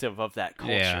reflective of that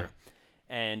culture.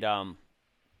 Yeah.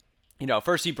 And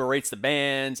first he berates the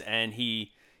bands, and he's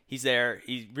there.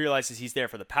 He realizes he's there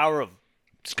for the power of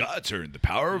Scott's earned the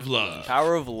power of love.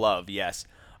 Power of love, yes.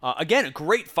 Again, a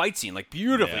great fight scene, like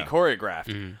beautifully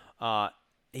choreographed. Mm-hmm.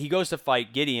 He goes to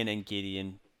fight Gideon, and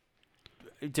Gideon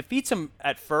defeats him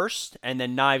at first, and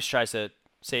then Knives tries to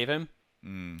save him,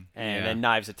 and then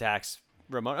Knives attacks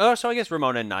Ramona. Oh, so I guess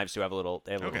Ramona and Knives do have a little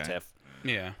tiff.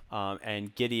 Yeah.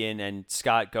 And Gideon and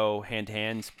Scott go hand to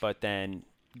hand, but then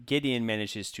Gideon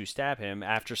manages to stab him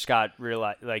after Scott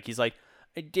realized, he's like,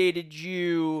 I dated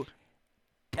you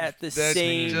at the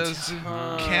same time. That doesn't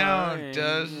count,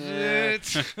 does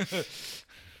it?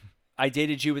 I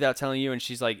dated you without telling you, and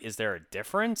she's like, is there a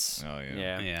difference? Oh,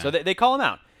 yeah. So they call him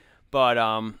out. But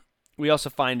we also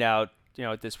find out,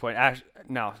 at this point,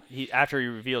 after he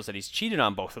reveals that he's cheated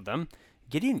on both of them,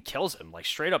 Gideon kills him,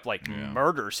 straight up,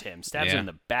 murders him, stabs him in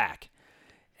the back.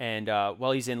 And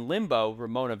while he's in limbo,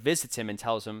 Ramona visits him and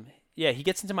tells him, yeah, he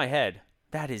gets into my head.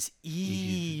 That is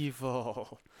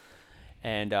evil.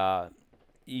 And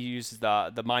he uses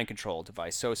the mind control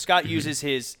device. So Scott uses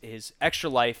his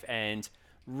extra life and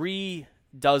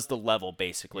redoes the level,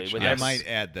 basically. I might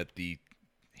add that the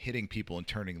hitting people and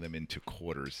turning them into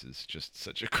quarters is just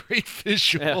such a great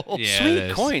visual. Yeah,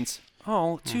 sweet coins.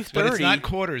 Oh, 230. But it's not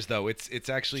quarters, though. It's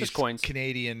actually just coins.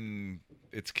 Canadian.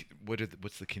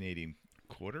 What's the Canadian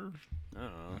quarter? I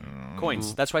don't know.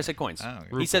 Coins. That's why I said coins.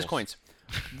 Oh, he says coins.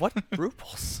 What?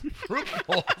 Ruples?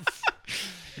 Ruples.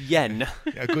 Yen.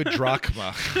 A good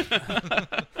drachma.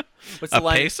 What's the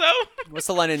line? Peso? What's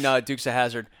the line in Dukes of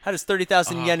Hazzard? How does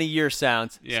 30,000 yen a year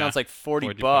sound? Yeah. Sounds like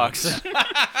 40 bucks.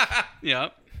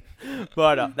 Yep.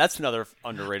 But that's another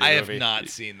underrated I movie. have not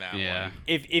seen that one.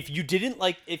 If you didn't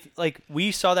like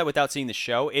we saw that without seeing the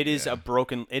show, it is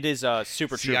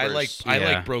Super See, I Troopers.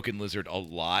 like Broken Lizard a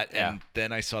lot, and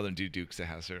then I saw them do Dukes of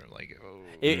Hazzard. Like,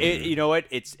 you know what?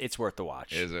 It's worth the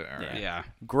watch. Is it? All right. Yeah.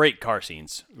 Great car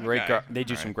scenes. Okay. They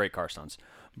do some great car stunts.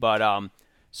 But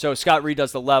so Scott Reed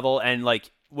does the level, and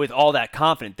like with all that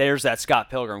confidence, there's that Scott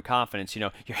Pilgrim confidence. You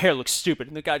know, your hair looks stupid,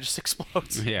 and the guy just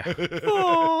explodes. Yeah.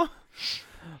 Aww.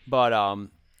 But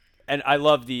and I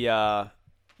love the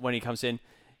when he comes in.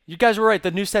 You guys were right.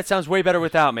 The new set sounds way better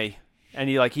without me. And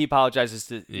he apologizes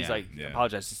to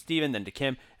apologizes to Steven, then to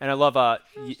Kim. And I love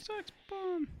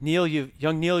Neil,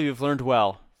 young Neil, you've learned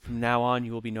well. From now on,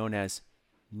 you will be known as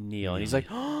Neil. And he's like,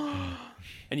 oh.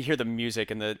 And you hear the music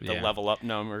and the level up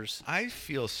numbers. I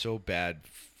feel so bad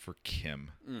for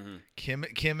Kim. Mm-hmm.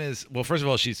 Kim is, well, first of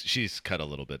all, she's cut a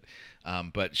little bit,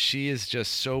 but she is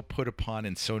just so put upon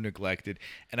and so neglected.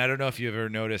 And I don't know if you've ever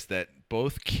noticed that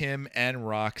both Kim and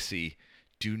Roxy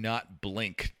do not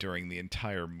blink during the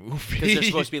entire movie. Because they're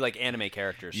supposed to be like anime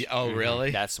characters. Yeah, oh, really?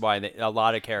 That's why a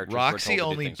lot of characters. Roxy were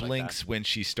told to do only things blinks like when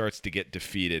she starts to get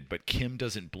defeated, but Kim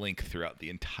doesn't blink throughout the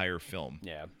entire film.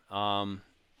 Yeah.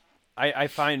 I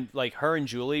find like her and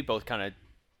Julie both kind of,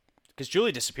 because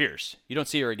Julie disappears. You don't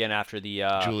see her again after the.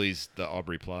 Julie's the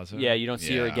Aubrey Plaza. Yeah, you don't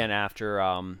see her again after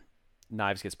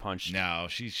Knives gets punched. No,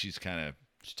 she's kind of.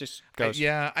 She just goes.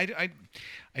 I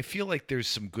feel like there's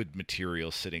some good material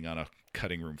sitting on a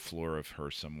cutting room floor of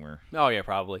her somewhere. Oh yeah,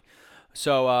 probably.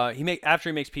 So after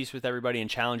he makes peace with everybody and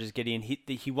challenges Gideon,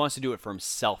 he wants to do it for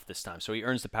himself this time. So he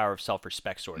earns the power of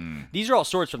self-respect sword. These are all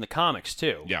swords from the comics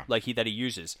too. Yeah. Like that he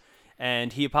uses,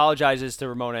 and he apologizes to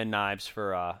Ramona and Knives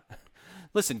for.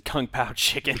 Listen, Kung Pao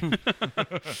Chicken.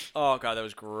 Oh god, that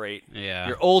was great. Yeah.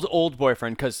 Your old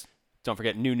boyfriend, because don't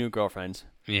forget new girlfriends.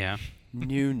 Yeah.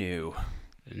 New.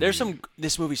 There's some.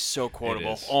 This movie's so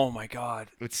quotable. Oh my god.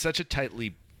 It's such a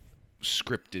tightly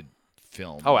scripted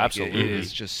film. Oh, like, absolutely. It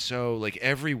is just so, like,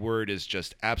 every word is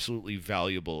just absolutely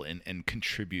valuable and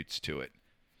contributes to it.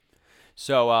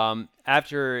 So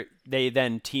after they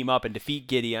then team up and defeat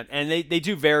Gideon, and they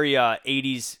do very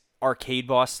 80s arcade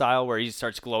boss style where he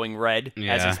starts glowing red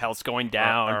as his health's going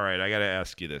down. All right, I got to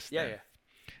ask you this. Yeah, then. yeah.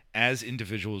 As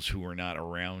individuals who were not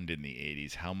around in the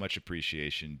 80s, how much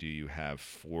appreciation do you have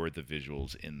for the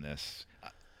visuals in this?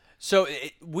 So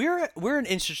we're an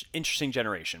interesting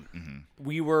generation. Mm-hmm.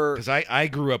 We were, because I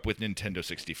grew up with Nintendo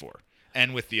 64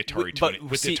 and with the Atari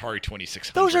the Atari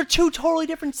 2600. Those are two totally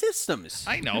different systems.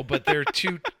 I know, but they're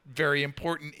two very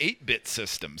important 8-bit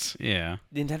systems. Yeah.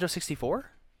 Nintendo 64.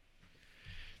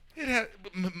 It had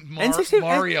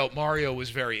Mario was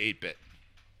very 8-bit.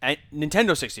 And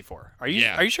Nintendo 64. Are you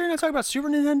sure you're not talking about Super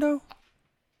Nintendo?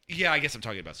 Yeah, I guess I'm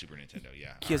talking about Super Nintendo.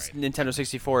 Yeah, because Nintendo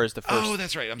 64 is the first. Oh,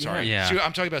 that's right. I'm sorry. Yeah.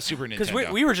 I'm talking about Super Nintendo.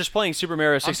 Because we were just playing Super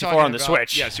Mario 64 on the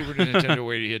Switch. Yeah, Super Nintendo,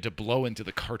 where you had to blow into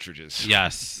the cartridges.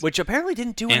 Yes. Which apparently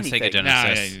didn't do anything. And Sega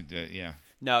Genesis. Yeah.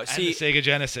 No, see, and the Sega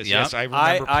Genesis. Yep. Yes, I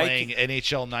remember playing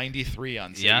NHL 93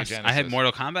 on Sega Genesis. I had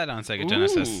Mortal Kombat on Sega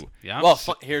Genesis. Yeah. Well,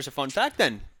 here's a fun fact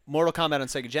then. Mortal Kombat on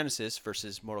Sega Genesis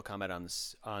versus Mortal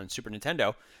Kombat on Super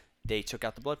Nintendo. They took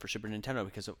out the blood for Super Nintendo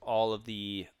because of all of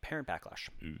the parent backlash.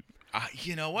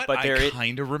 You know what? But I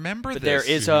kind of remember but this.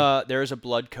 There is a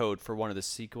blood code for one of the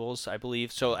sequels, I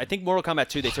believe. So I think Mortal Kombat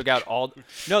 2 they took out all.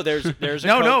 No, there's a code,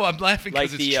 no. I'm laughing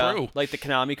because like it's true. Like the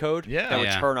Konami code. Yeah. That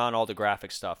would turn on all the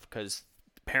graphic stuff because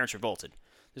parents revolted.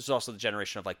 This is also the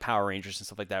generation of like Power Rangers and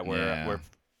stuff like that where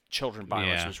children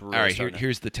violence was really. All right,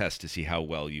 here's the test to see how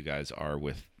well you guys are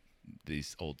with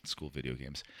these old school video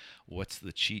games. What's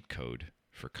the cheat code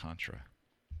for Contra?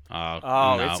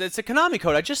 No. It's a Konami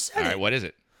code. I just said All right, what is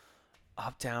it?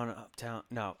 Up, down.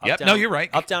 No. Yep. Down, No, you're right.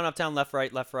 Up, down, left,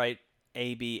 right.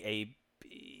 A, B.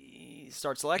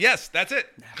 Start select. Yes, that's it.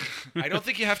 I don't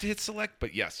think you have to hit select,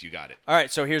 but yes, you got it. All right,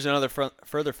 so here's another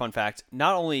further fun fact.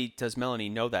 Not only does Melanie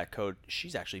know that code,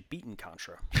 she's actually beaten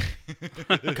Contra.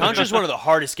 Contra is one of the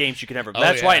hardest games you can ever.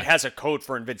 That's why it has a code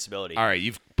for invincibility. All right,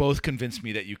 you've both convinced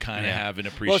me that you kind of have an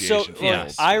appreciation for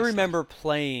it. I remember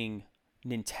playing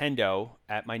Nintendo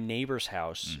at my neighbor's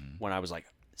house when I was like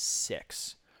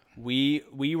 6. We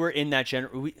were in that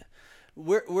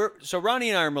We're so Ronnie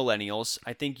and I are millennials.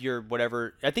 I think you're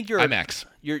whatever. I think you're. I'm X.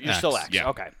 You're still X. Yeah.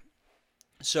 Okay.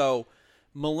 So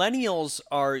millennials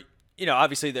are,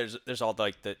 obviously there's all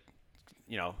like the,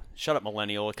 shut up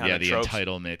millennial kind of tropes. Yeah, the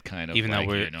entitlement kind of.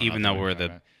 Even though we're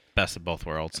the best of both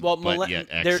worlds. Well, but yet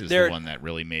X is the one that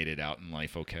really made it out in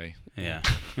life. Okay. Yeah.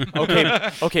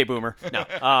 Okay, boomer. No.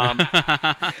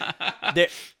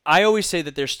 I always say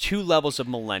that there's 2 levels of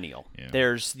millennial. Yeah.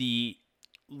 There's the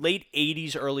late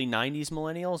 80s, early 90s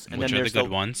millennials, and Which then are there's the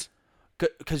good ones.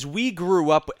 because we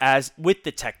grew up with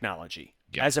the technology.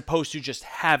 Yeah. As opposed to just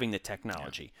having the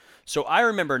technology. Yeah. So I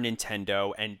remember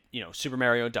Nintendo and Super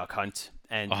Mario Duck Hunt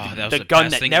and that was the the gun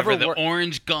best that thing never ever, the worked,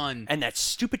 orange gun, and that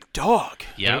stupid dog.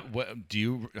 Yeah. Do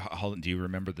you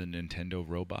remember the Nintendo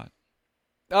robot?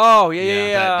 Oh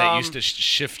yeah. That used to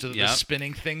shift the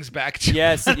spinning things back to.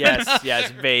 Yes,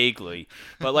 vaguely.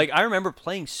 But like I remember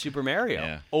playing Super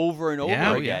Mario over and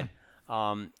over again.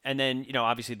 Yeah. And then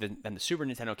obviously the Super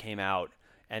Nintendo came out.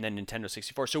 And then Nintendo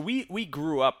 64. So we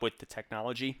grew up with the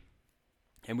technology,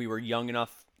 and we were young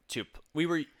enough to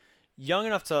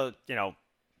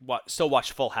still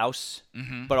watch Full House,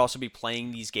 but also be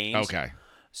playing these games. Okay.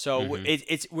 So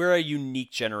we're a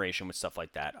unique generation with stuff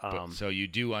like that. So you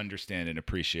do understand and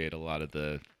appreciate a lot of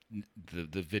the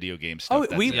video game stuff.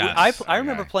 I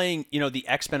remember playing the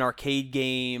X-Men arcade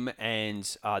game and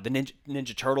the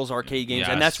Ninja Turtles arcade games,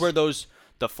 and that's where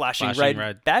the flashing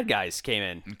red bad guys came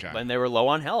in when they were low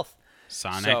on health.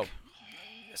 Sonic,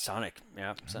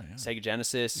 yeah. Sega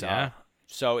Genesis. Yeah.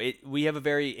 So we have a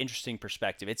very interesting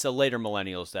perspective. It's the later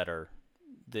millennials that are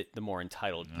the more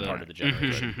entitled part of the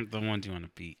generation. The ones you want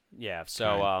to beat. Yeah.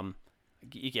 So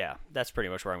that's pretty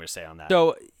much what I'm going to say on that.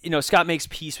 So Scott makes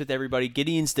peace with everybody.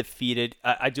 Gideon's defeated.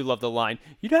 I do love the line.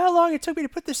 You know how long it took me to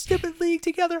put this stupid league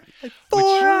together? Like 4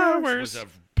 hours. Was a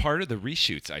part of the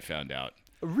reshoots. I found out.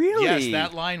 Really? Yes,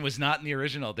 that line was not in the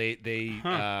original. They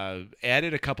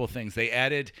added a couple things. They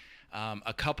added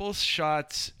a couple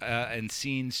shots and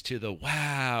scenes to the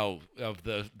wow of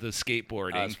the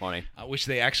skateboarding. That's funny. Which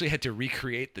they actually had to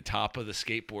recreate the top of the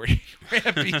skateboarding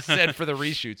ramp, he said, for the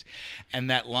reshoots. And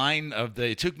that line of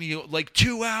it took me like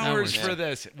 2 hours for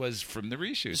this was from the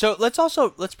reshoots. So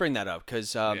let's bring that up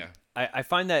because I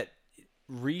find that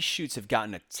reshoots have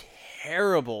gotten a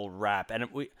terrible rap, and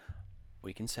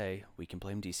we can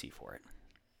blame DC for it.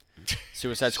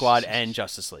 Suicide Squad and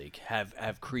Justice League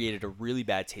have created a really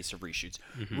bad taste of reshoots.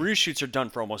 Reshoots are done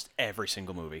for almost every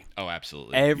single movie. Oh,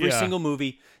 absolutely. Every single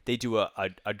movie, they do a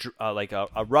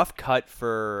rough cut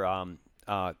for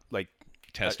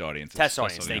test audiences. Test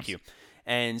audience, thank you.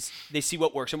 And they see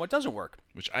what works and what doesn't work.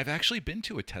 Which I've actually been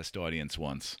to a test audience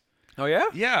once. Oh yeah?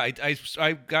 Yeah,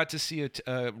 I got to see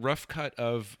a rough cut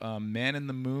of Man in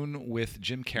the Moon with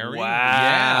Jim Carrey. Wow.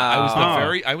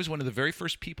 Yeah, I was one of the very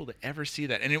first people to ever see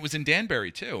that, and it was in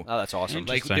Danbury too. Oh, that's awesome.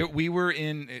 Like we were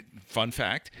in. Fun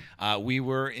fact: we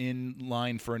were in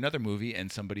line for another movie,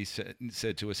 and somebody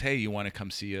said to us, "Hey, you want to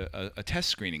come see a test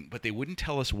screening?" But they wouldn't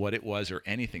tell us what it was or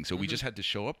anything, so we just had to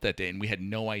show up that day, and we had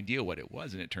no idea what it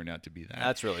was, and it turned out to be that.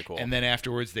 That's really cool. And then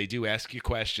afterwards, they do ask you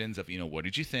questions of what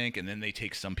did you think, and then they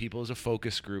take some people as a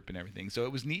focus group and everything. So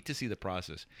it was neat to see the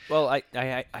process. Well,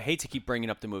 I hate to keep bringing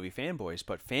up the movie Fanboys,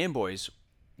 but Fanboys,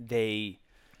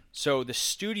 so the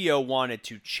studio wanted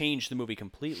to change the movie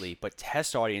completely, but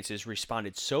test audiences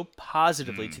responded so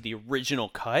positively to the original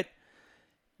cut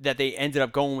that they ended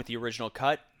up going with the original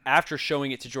cut after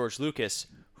showing it to George Lucas,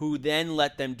 who then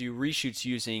let them do reshoots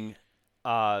using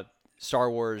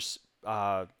Star Wars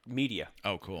media.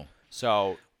 Oh, cool.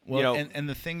 So... Well, and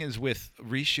the thing is with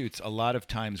reshoots, a lot of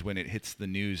times when it hits the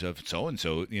news of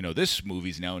so-and-so, this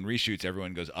movie's now in reshoots,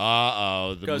 everyone goes,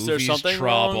 the movie's something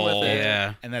trouble. Wrong with it.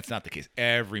 Yeah. And that's not the case.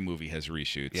 Every movie has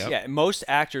reshoots. Yep. Yeah, most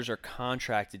actors are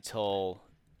contracted till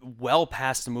well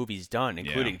past the movie's done,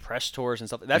 including press tours and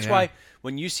stuff. That's why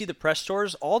when you see the press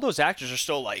tours, all those actors are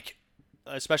still like,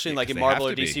 especially in Marvel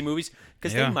or DC movies,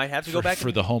 because they might have to go back.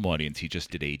 For the home audience, he just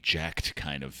did a jacked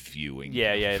kind of viewing.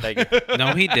 Yeah, thank you.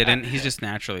 No, he didn't. He's just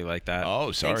naturally like that.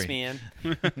 Oh, sorry. Thanks, man.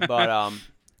 But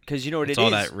because you know what it's it all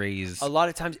is. that raise. A lot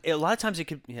of times it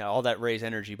could, all that raise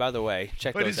energy. By the way,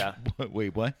 check those out.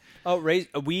 Wait, what? Oh, raise.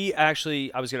 I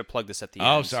was gonna plug this at the end.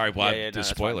 Oh, sorry. Well, the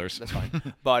spoilers. That's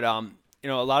fine. But a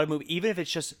lot of movies, even if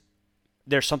it's just.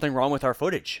 There's something wrong with our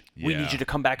footage. Yeah. We need you to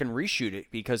come back and reshoot it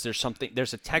because there's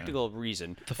a technical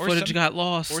reason. The footage got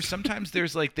lost. Or sometimes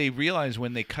there's they realize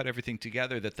when they cut everything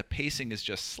together that the pacing is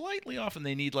just slightly off and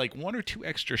they need 1 or 2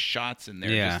 extra shots in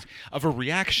there just of a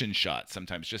reaction shot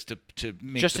sometimes just to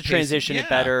make just to transition it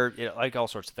better, all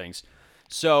sorts of things.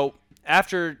 So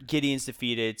after Gideon's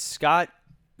defeated, Scott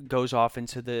goes off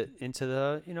into the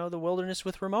the wilderness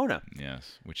with Ramona.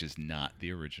 Yes, which is not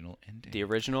the original ending. The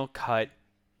original cut.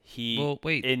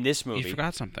 Wait. In this movie, you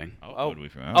forgot something. What did we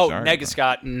forget? Nega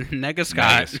Scott. Nega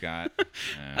Scott. Nega Scott.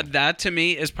 That to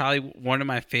me is probably one of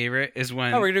my favorite. Is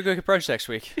when we're gonna go get brunch next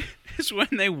week. Is when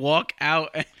they walk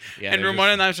out and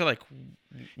Ramona and I are like,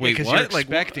 wait, because what? You're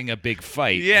expecting a big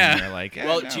fight. Yeah. And they're like,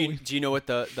 well, do you know what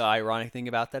the ironic thing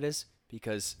about that is?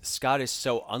 Because Scott is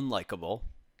so unlikable,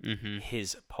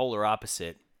 his polar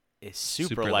opposite is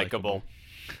super likable.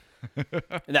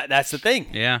 That's the thing.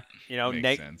 Yeah. You know,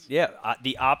 Makes sense.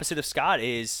 the opposite of Scott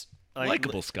is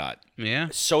Likeable Scott. Yeah.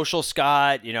 social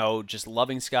Scott, you know, just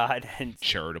loving Scott and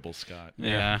Charitable Scott.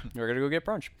 Yeah. we're gonna go get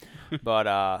brunch. But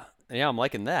yeah, I'm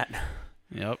liking that.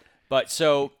 Yep. But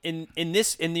so in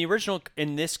this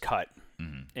cut,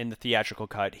 Mm-hmm. in the theatrical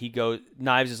cut,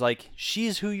 Knives is like,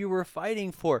 she's who you were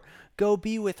fighting for. Go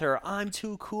be with her. I'm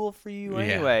too cool for you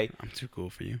anyway. I'm too cool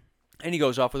for you. And he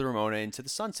goes off with Ramona into the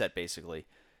sunset, basically.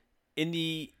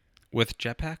 With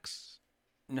jetpacks?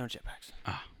 No jetpacks.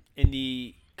 Ah. In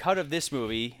the cut of this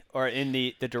movie, or in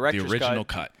the director's The original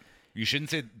cut. You shouldn't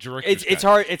say director's It's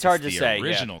cut. hard to say. The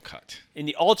original cut. In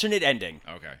the alternate ending,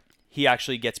 Okay. he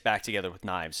actually gets back together with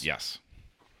Knives. Yes.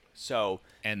 So.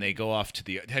 And they go off to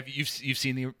the. You've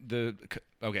seen the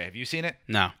okay? Have you seen it?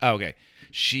 No. Oh, okay.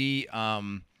 She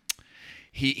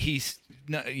he's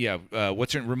no, yeah.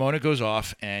 What's her? Ramona goes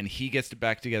off, and he gets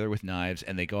back together with Knives,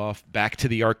 and they go off back to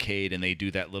the arcade, and they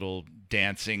do that little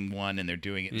dancing one, and they're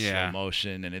doing it in slow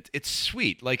motion, and it's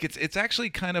sweet. Like it's actually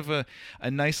kind of a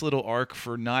nice little arc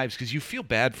for Knives, because you feel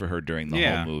bad for her during the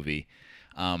whole movie.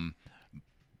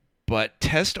 But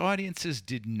test audiences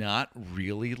did not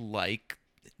really like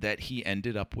that he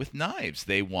ended up with Knives.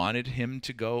 They wanted him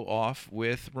to go off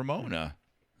with Ramona.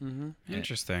 Mm-hmm.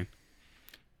 Interesting.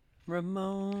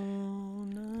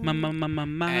 Ramona.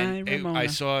 Ramona. I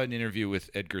saw an interview with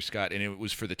Edgar Scott, and it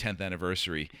was for the 10th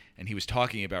anniversary, and he was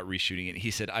talking about reshooting it. He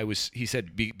said,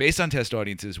 based on test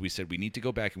audiences, we said we need to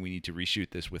go back and we need to reshoot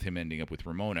this with him ending up with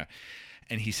Ramona.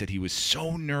 And he said he was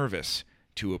so nervous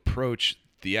to approach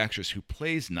the actress who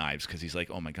plays Knives, because he's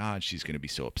like, oh my God, she's going to be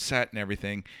so upset and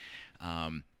everything.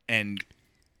 And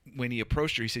when he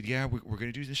approached her, he said, "Yeah, we're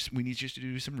going to do this. We need you to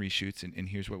do some reshoots, and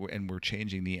here's what we're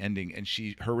changing the ending." And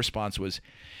her response was,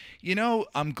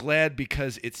 "I'm glad,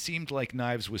 because it seemed like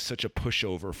Knives was such a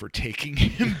pushover for taking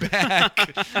him back."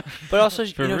 But also,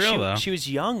 though. she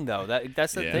was young though.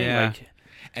 That's the thing. Yeah. Like,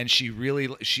 and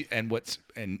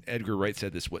and Edgar Wright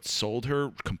said this. What sold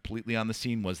her completely on the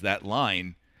scene was that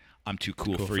line, "I'm too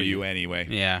cool for you anyway."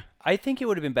 Yeah. I think it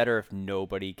would have been better if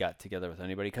nobody got together with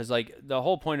anybody, because like the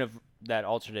whole point of that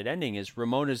alternate ending is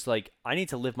Ramona's like, I need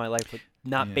to live my life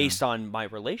not based on my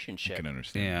relationship. I can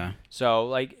understand. Yeah. So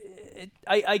like,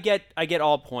 I get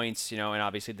all points, and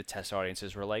obviously the test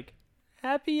audiences were like,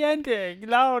 happy ending,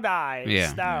 no Knives,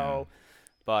 Yeah. no.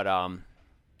 But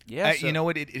yeah, You know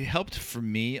what? It helped for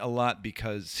me a lot,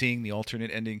 because seeing the alternate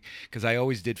ending, because I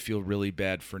always did feel really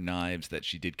bad for Knives that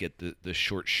she did get the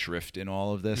short shrift in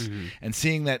all of this, and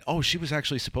seeing that she was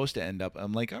actually supposed to end up.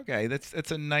 I'm like, okay,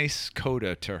 that's a nice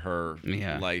coda to her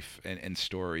life and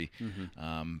story.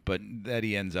 But that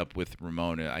he ends up with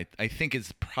Ramona, I think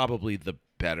is probably the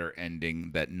better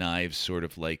ending. That Knives sort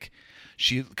of like.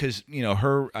 Because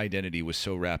her identity was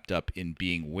so wrapped up in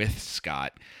being with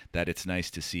Scott that it's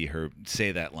nice to see her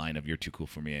say that line of "You're too cool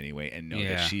for me anyway," and know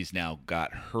that she's now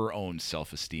got her own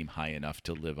self-esteem high enough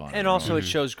to live on. And also, it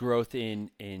shows growth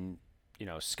in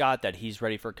Scott, that he's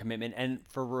ready for commitment, and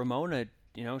for Ramona,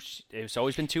 it's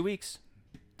always been 2 weeks,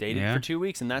 dated for 2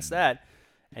 weeks, and that's that.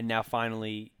 And now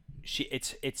finally,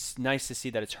 it's nice to see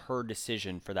that it's her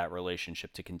decision for that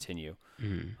relationship to continue.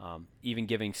 Even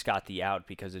giving Scott the out,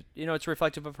 because it's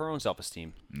reflective of her own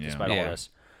self-esteem, despite all this.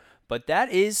 But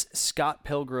that is Scott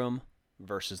Pilgrim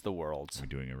versus the World. Are we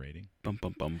doing a rating? Bum,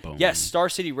 bum, bum, bum. Yes, Star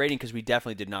City rating, because we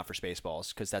definitely did not for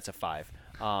Spaceballs, because that's a 5.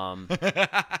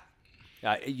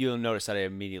 You'll notice that I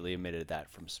immediately omitted that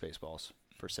from Spaceballs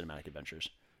for Cinematic Adventures,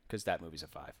 because that movie's a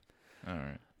 5. All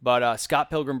right. But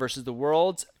Scott Pilgrim versus the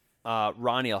World.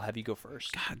 Ronnie, I'll have you go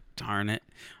first. God darn it.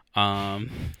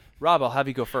 Rob, I'll have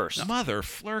you go first. Mother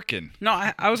flirkin'. No,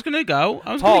 I was gonna go.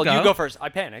 Paul, you go first. I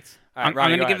panicked. All right, I'm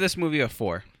Ronnie, gonna give ahead. this movie a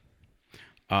 4.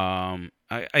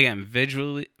 Again,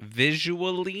 visually,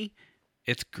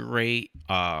 it's great.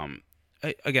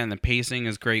 Again, the pacing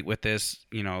is great with this.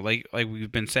 Like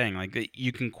we've been saying, like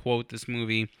you can quote this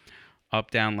movie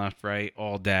up, down, left, right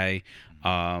all day.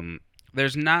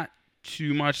 There's not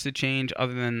too much to change,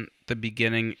 other than the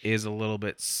beginning is a little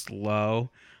bit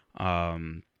slow.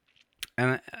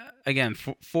 And again,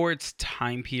 for its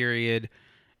time period,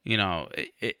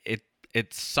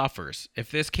 it suffers.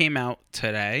 If this came out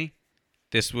today,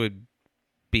 this would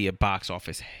be a box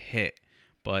office hit,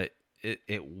 but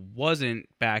it wasn't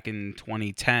back in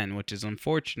 2010, which is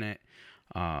unfortunate.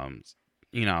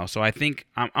 So I think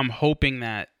I'm hoping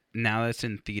that now that's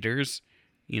in theaters,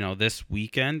 this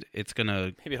weekend, it's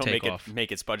gonna maybe it'll take off.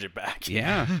 make its budget back.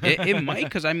 Yeah, it might,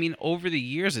 because over the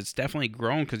years it's definitely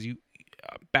grown. Because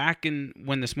back in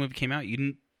when this movie came out,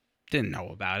 you didn't know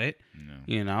about it,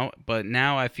 But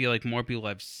now I feel like more people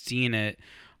have seen it,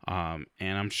 and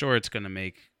I'm sure it's gonna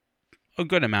make a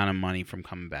good amount of money from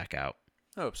coming back out.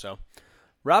 I hope so.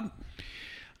 Rob?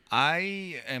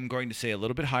 I am going to say a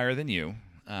little bit higher than you.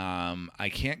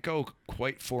 I can't go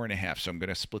quite 4.5, so I'm going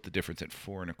to split the difference at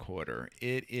 4.25.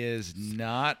 It is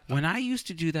not. When I used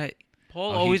to do that,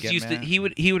 Paul Oh, always he'd get used to.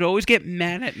 mad? He would always get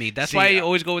mad at me. That's See, why I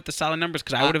always go with the solid numbers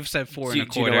because I would have said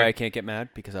 4.25. Do you know why I can't get mad?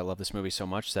 Because I love this movie so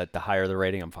much that the higher the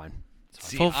rating, I'm fine.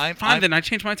 See, Well, fine, then I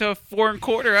changed mine to a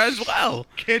 4.25 as well.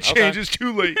 Can't change. It's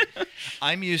too late.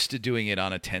 I'm used to doing it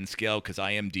on a 10 scale because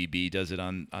IMDb does it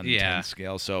on 10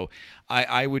 scale. So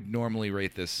I would normally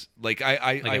rate this like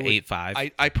I Like an would,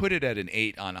 8.5. I put it at an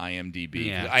 8 on IMDb.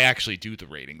 Yeah. I actually do the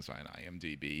ratings on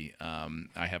IMDb.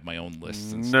 I have my own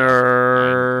lists and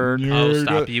Nerd. Oh,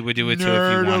 stop. You would do it too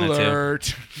if you wanted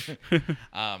alert.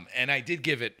 And I did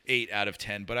give it 8 out of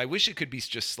 10, but I wish it could be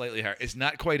just slightly higher. It's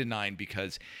not quite a 9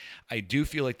 because I do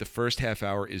feel like the first half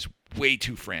hour is way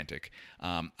too frantic.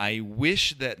 I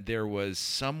wish that there was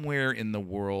somewhere in the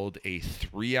world a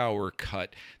 3-hour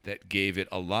cut that gave it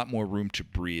a lot more room to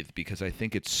breathe because I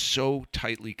think it's so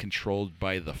tightly controlled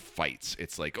by the fights.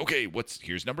 It's like, okay,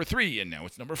 here's number 3 and now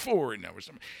it's number 4 and now it's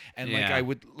like I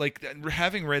would like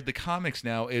having read the comics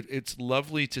now. It's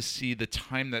lovely to see the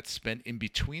time that's spent in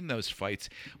between those fights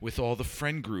with all the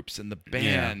friend groups and the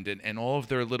band and all of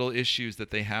their little issues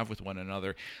that they have with one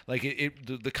another. Like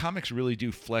the comics really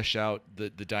do flesh out the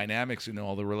dynamics and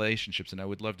all the relationships, and I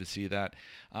would love to see that.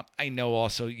 I know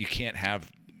also you can't have,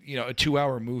 a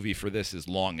 2-hour movie for this is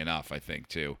long enough, I think,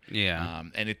 too. Yeah.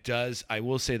 And it does, I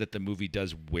will say that the movie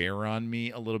does wear on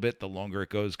me a little bit the longer it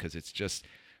goes because it's just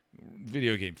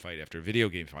video game fight after video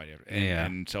game fight after.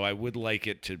 And so I would like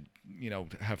it to,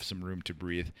 have some room to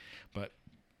breathe. But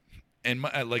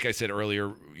like I said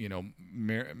earlier,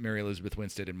 Mary Elizabeth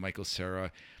Winstead and Michael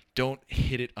Cera don't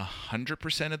hit it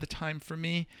 100% of the time for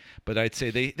me, but I'd say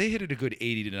they hit it a good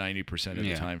 80 to 90% of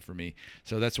the time for me.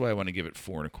 So that's why I want to give it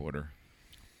 4.25.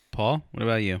 Paul, what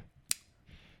about you?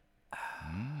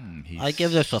 I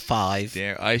give this a 5.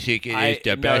 I think it is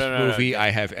the best movie I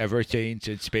have ever seen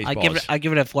since Spaceballs. I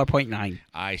give it a 4.9.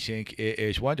 I think it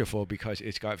is wonderful because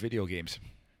it's got video games.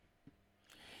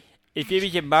 If it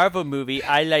was a Marvel movie,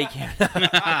 I like him.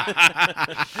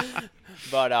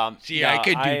 But See, no, I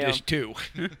could do this too.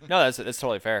 No, that's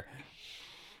totally fair.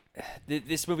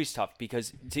 This movie's tough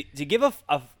because to give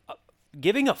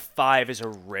giving a 5 is a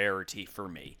rarity for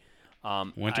me.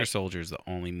 Winter Soldier is the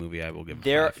only movie I will give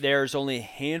a 5. There's only a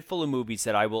handful of movies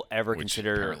that I will ever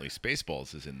consider. Apparently,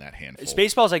 Spaceballs is in that handful.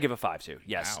 Spaceballs, I give a 5 to.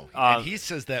 Yes, wow. And he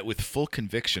says that with full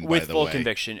conviction. With by the full way.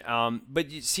 conviction.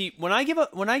 But you see, when I give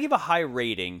a high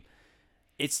rating,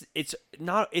 it's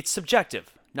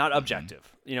subjective, not objective.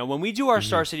 When we do our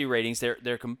Star City ratings,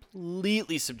 they're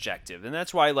completely subjective, and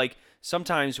that's why like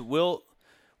sometimes we'll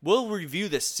review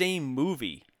the same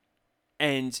movie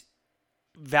and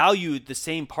value the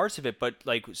same parts of it, but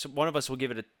like one of us will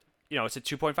give it it's a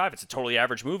 2.5. It's a totally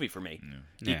average movie for me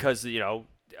because A,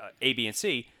 B, and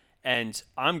C, and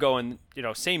I'm going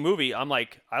same movie. I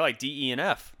like D, E, and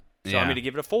F, so I'm going to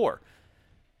give it a 4.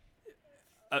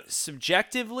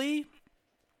 Subjectively,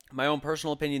 my own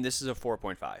personal opinion, this is a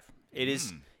 4.5. It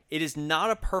is not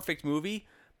a perfect movie,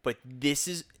 but this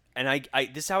is, and I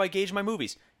this is how I gauge my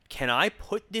movies. Can I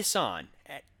put this on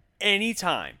at any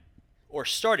time or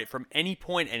start it from any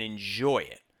point and enjoy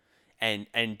it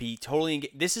and be totally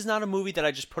engaged? This is not a movie that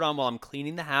I just put on while I'm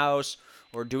cleaning the house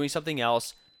or doing something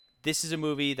else. This is a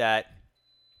movie that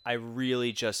I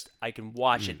really I can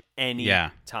watch at any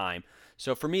time.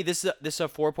 So for me, this is a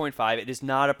 4.5. It is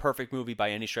not a perfect movie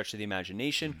by any stretch of the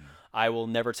imagination. I will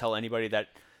never tell anybody that.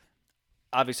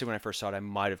 Obviously, when I first saw it, I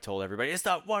might have told everybody it's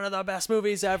not one of the best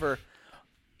movies ever.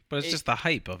 But it's just the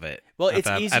hype of it. Well, it's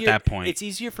easier at that point. It's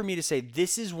easier for me to say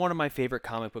this is one of my favorite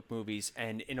comic book movies,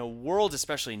 and in a world,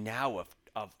 especially now,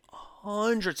 of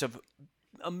hundreds of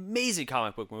amazing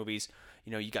comic book movies.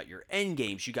 You got your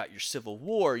Endgames, you got your Civil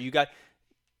War, you got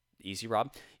easy,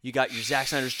 Rob. You got your Zack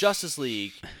Snyder's Justice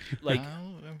League. Like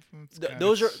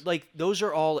those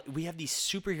are all. We have these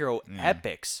superhero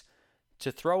epics.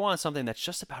 To throw on something that's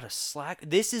just about a slack.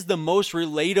 This is the most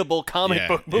relatable comic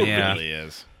book movie. It really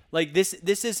is. Like this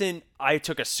isn't. I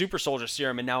took a super soldier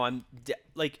serum and now I'm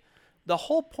like. The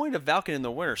whole point of Falcon and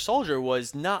the Winter Soldier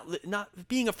was not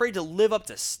being afraid to live up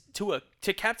to a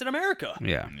to Captain America.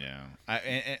 Yeah.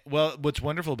 Well, what's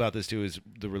wonderful about this too is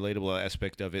the relatable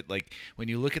aspect of it. Like when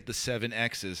you look at the 7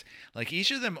 X's, like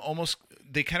each of them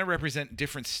they kind of represent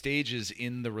different stages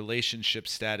in the relationship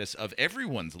status of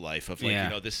everyone's life. Of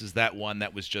like, this is that one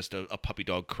that was just a puppy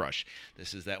dog crush.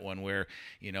 This is that one where,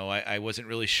 I wasn't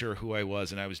really sure who I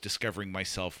was and I was discovering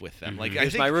myself with them. Like I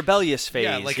think my rebellious phase.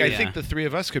 Yeah, like I think the 3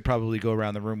 of us could probably go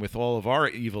around the room with all of our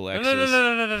evil exes.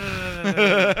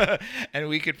 And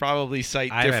we could probably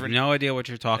cite I different. have no idea what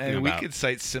you're talking and about. we could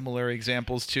cite similar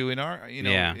examples too in our,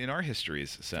 in our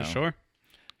histories. So. For sure.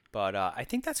 But I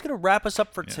think that's going to wrap us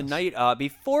up for tonight.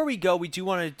 Before we go, we do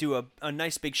want to do a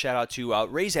nice big shout out to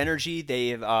Raise Energy.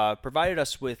 They've provided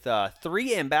us with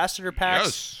 3 ambassador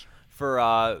packs. For,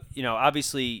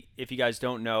 obviously, if you guys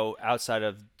don't know, outside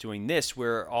of doing this,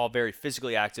 we're all very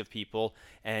physically active people.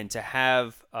 And to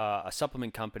have a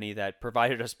supplement company that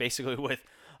provided us basically with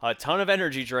a ton of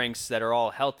energy drinks that are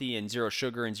all healthy and 0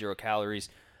 sugar and 0 calories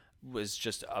was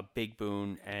just a big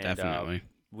boon. And Definitely.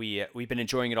 We've been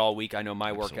enjoying it all week. I know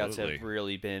my workouts have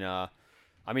really been.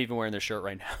 I'm even wearing their shirt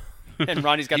right now, and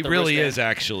Ronnie's got. He the really wristband. is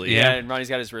actually. Yeah, and Ronnie's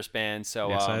got his wristband. So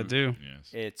yes, I do.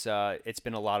 Yes. It's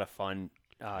been a lot of fun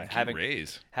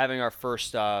having our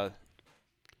first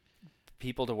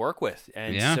people to work with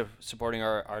and supporting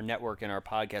our network and our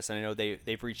podcast. And I know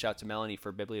they've reached out to Melanie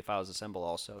for Bibliophiles Assemble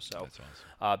also. So that's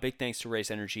awesome. Big thanks to Race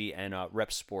Energy and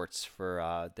Rep Sports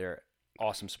for their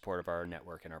awesome support of our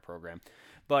network and our program.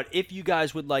 But if you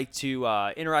guys would like to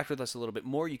interact with us a little bit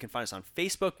more, you can find us on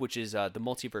Facebook, which is the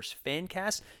Multiverse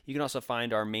Fancast. You can also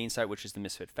find our main site, which is the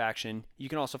Misfit Faction. You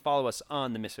can also follow us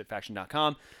on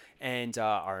themisfitfaction.com and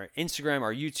our Instagram,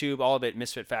 our YouTube, all of it,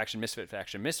 Misfit Faction, Misfit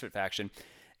Faction, Misfit Faction.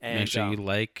 And, make sure you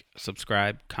like,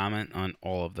 subscribe, comment on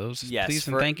all of those. Yes, please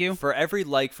and thank you. For every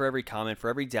like, for every comment, for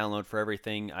every download, for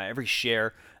everything, every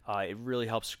share. It really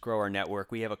helps grow our network.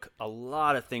 We have a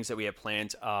lot of things that we have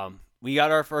planned. We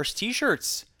got our first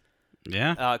T-shirts.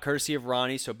 Yeah. Courtesy of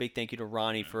Ronnie. So big thank you to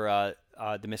Ronnie for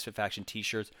the Misfit Faction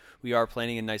T-shirts. We are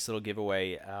planning a nice little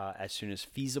giveaway as soon as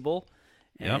feasible.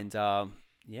 Yep. And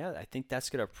I think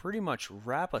that's going to pretty much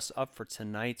wrap us up for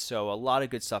tonight. So a lot of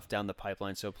good stuff down the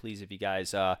pipeline. So please, if you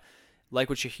guys like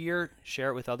what you hear, share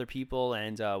it with other people,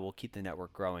 and we'll keep the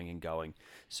network growing and going.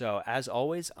 So as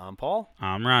always, I'm Paul.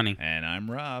 I'm Ronnie. And I'm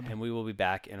Rob. And we will be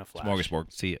back in a flash.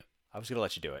 Smorgasbord. See ya. I was going to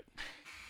let you do it.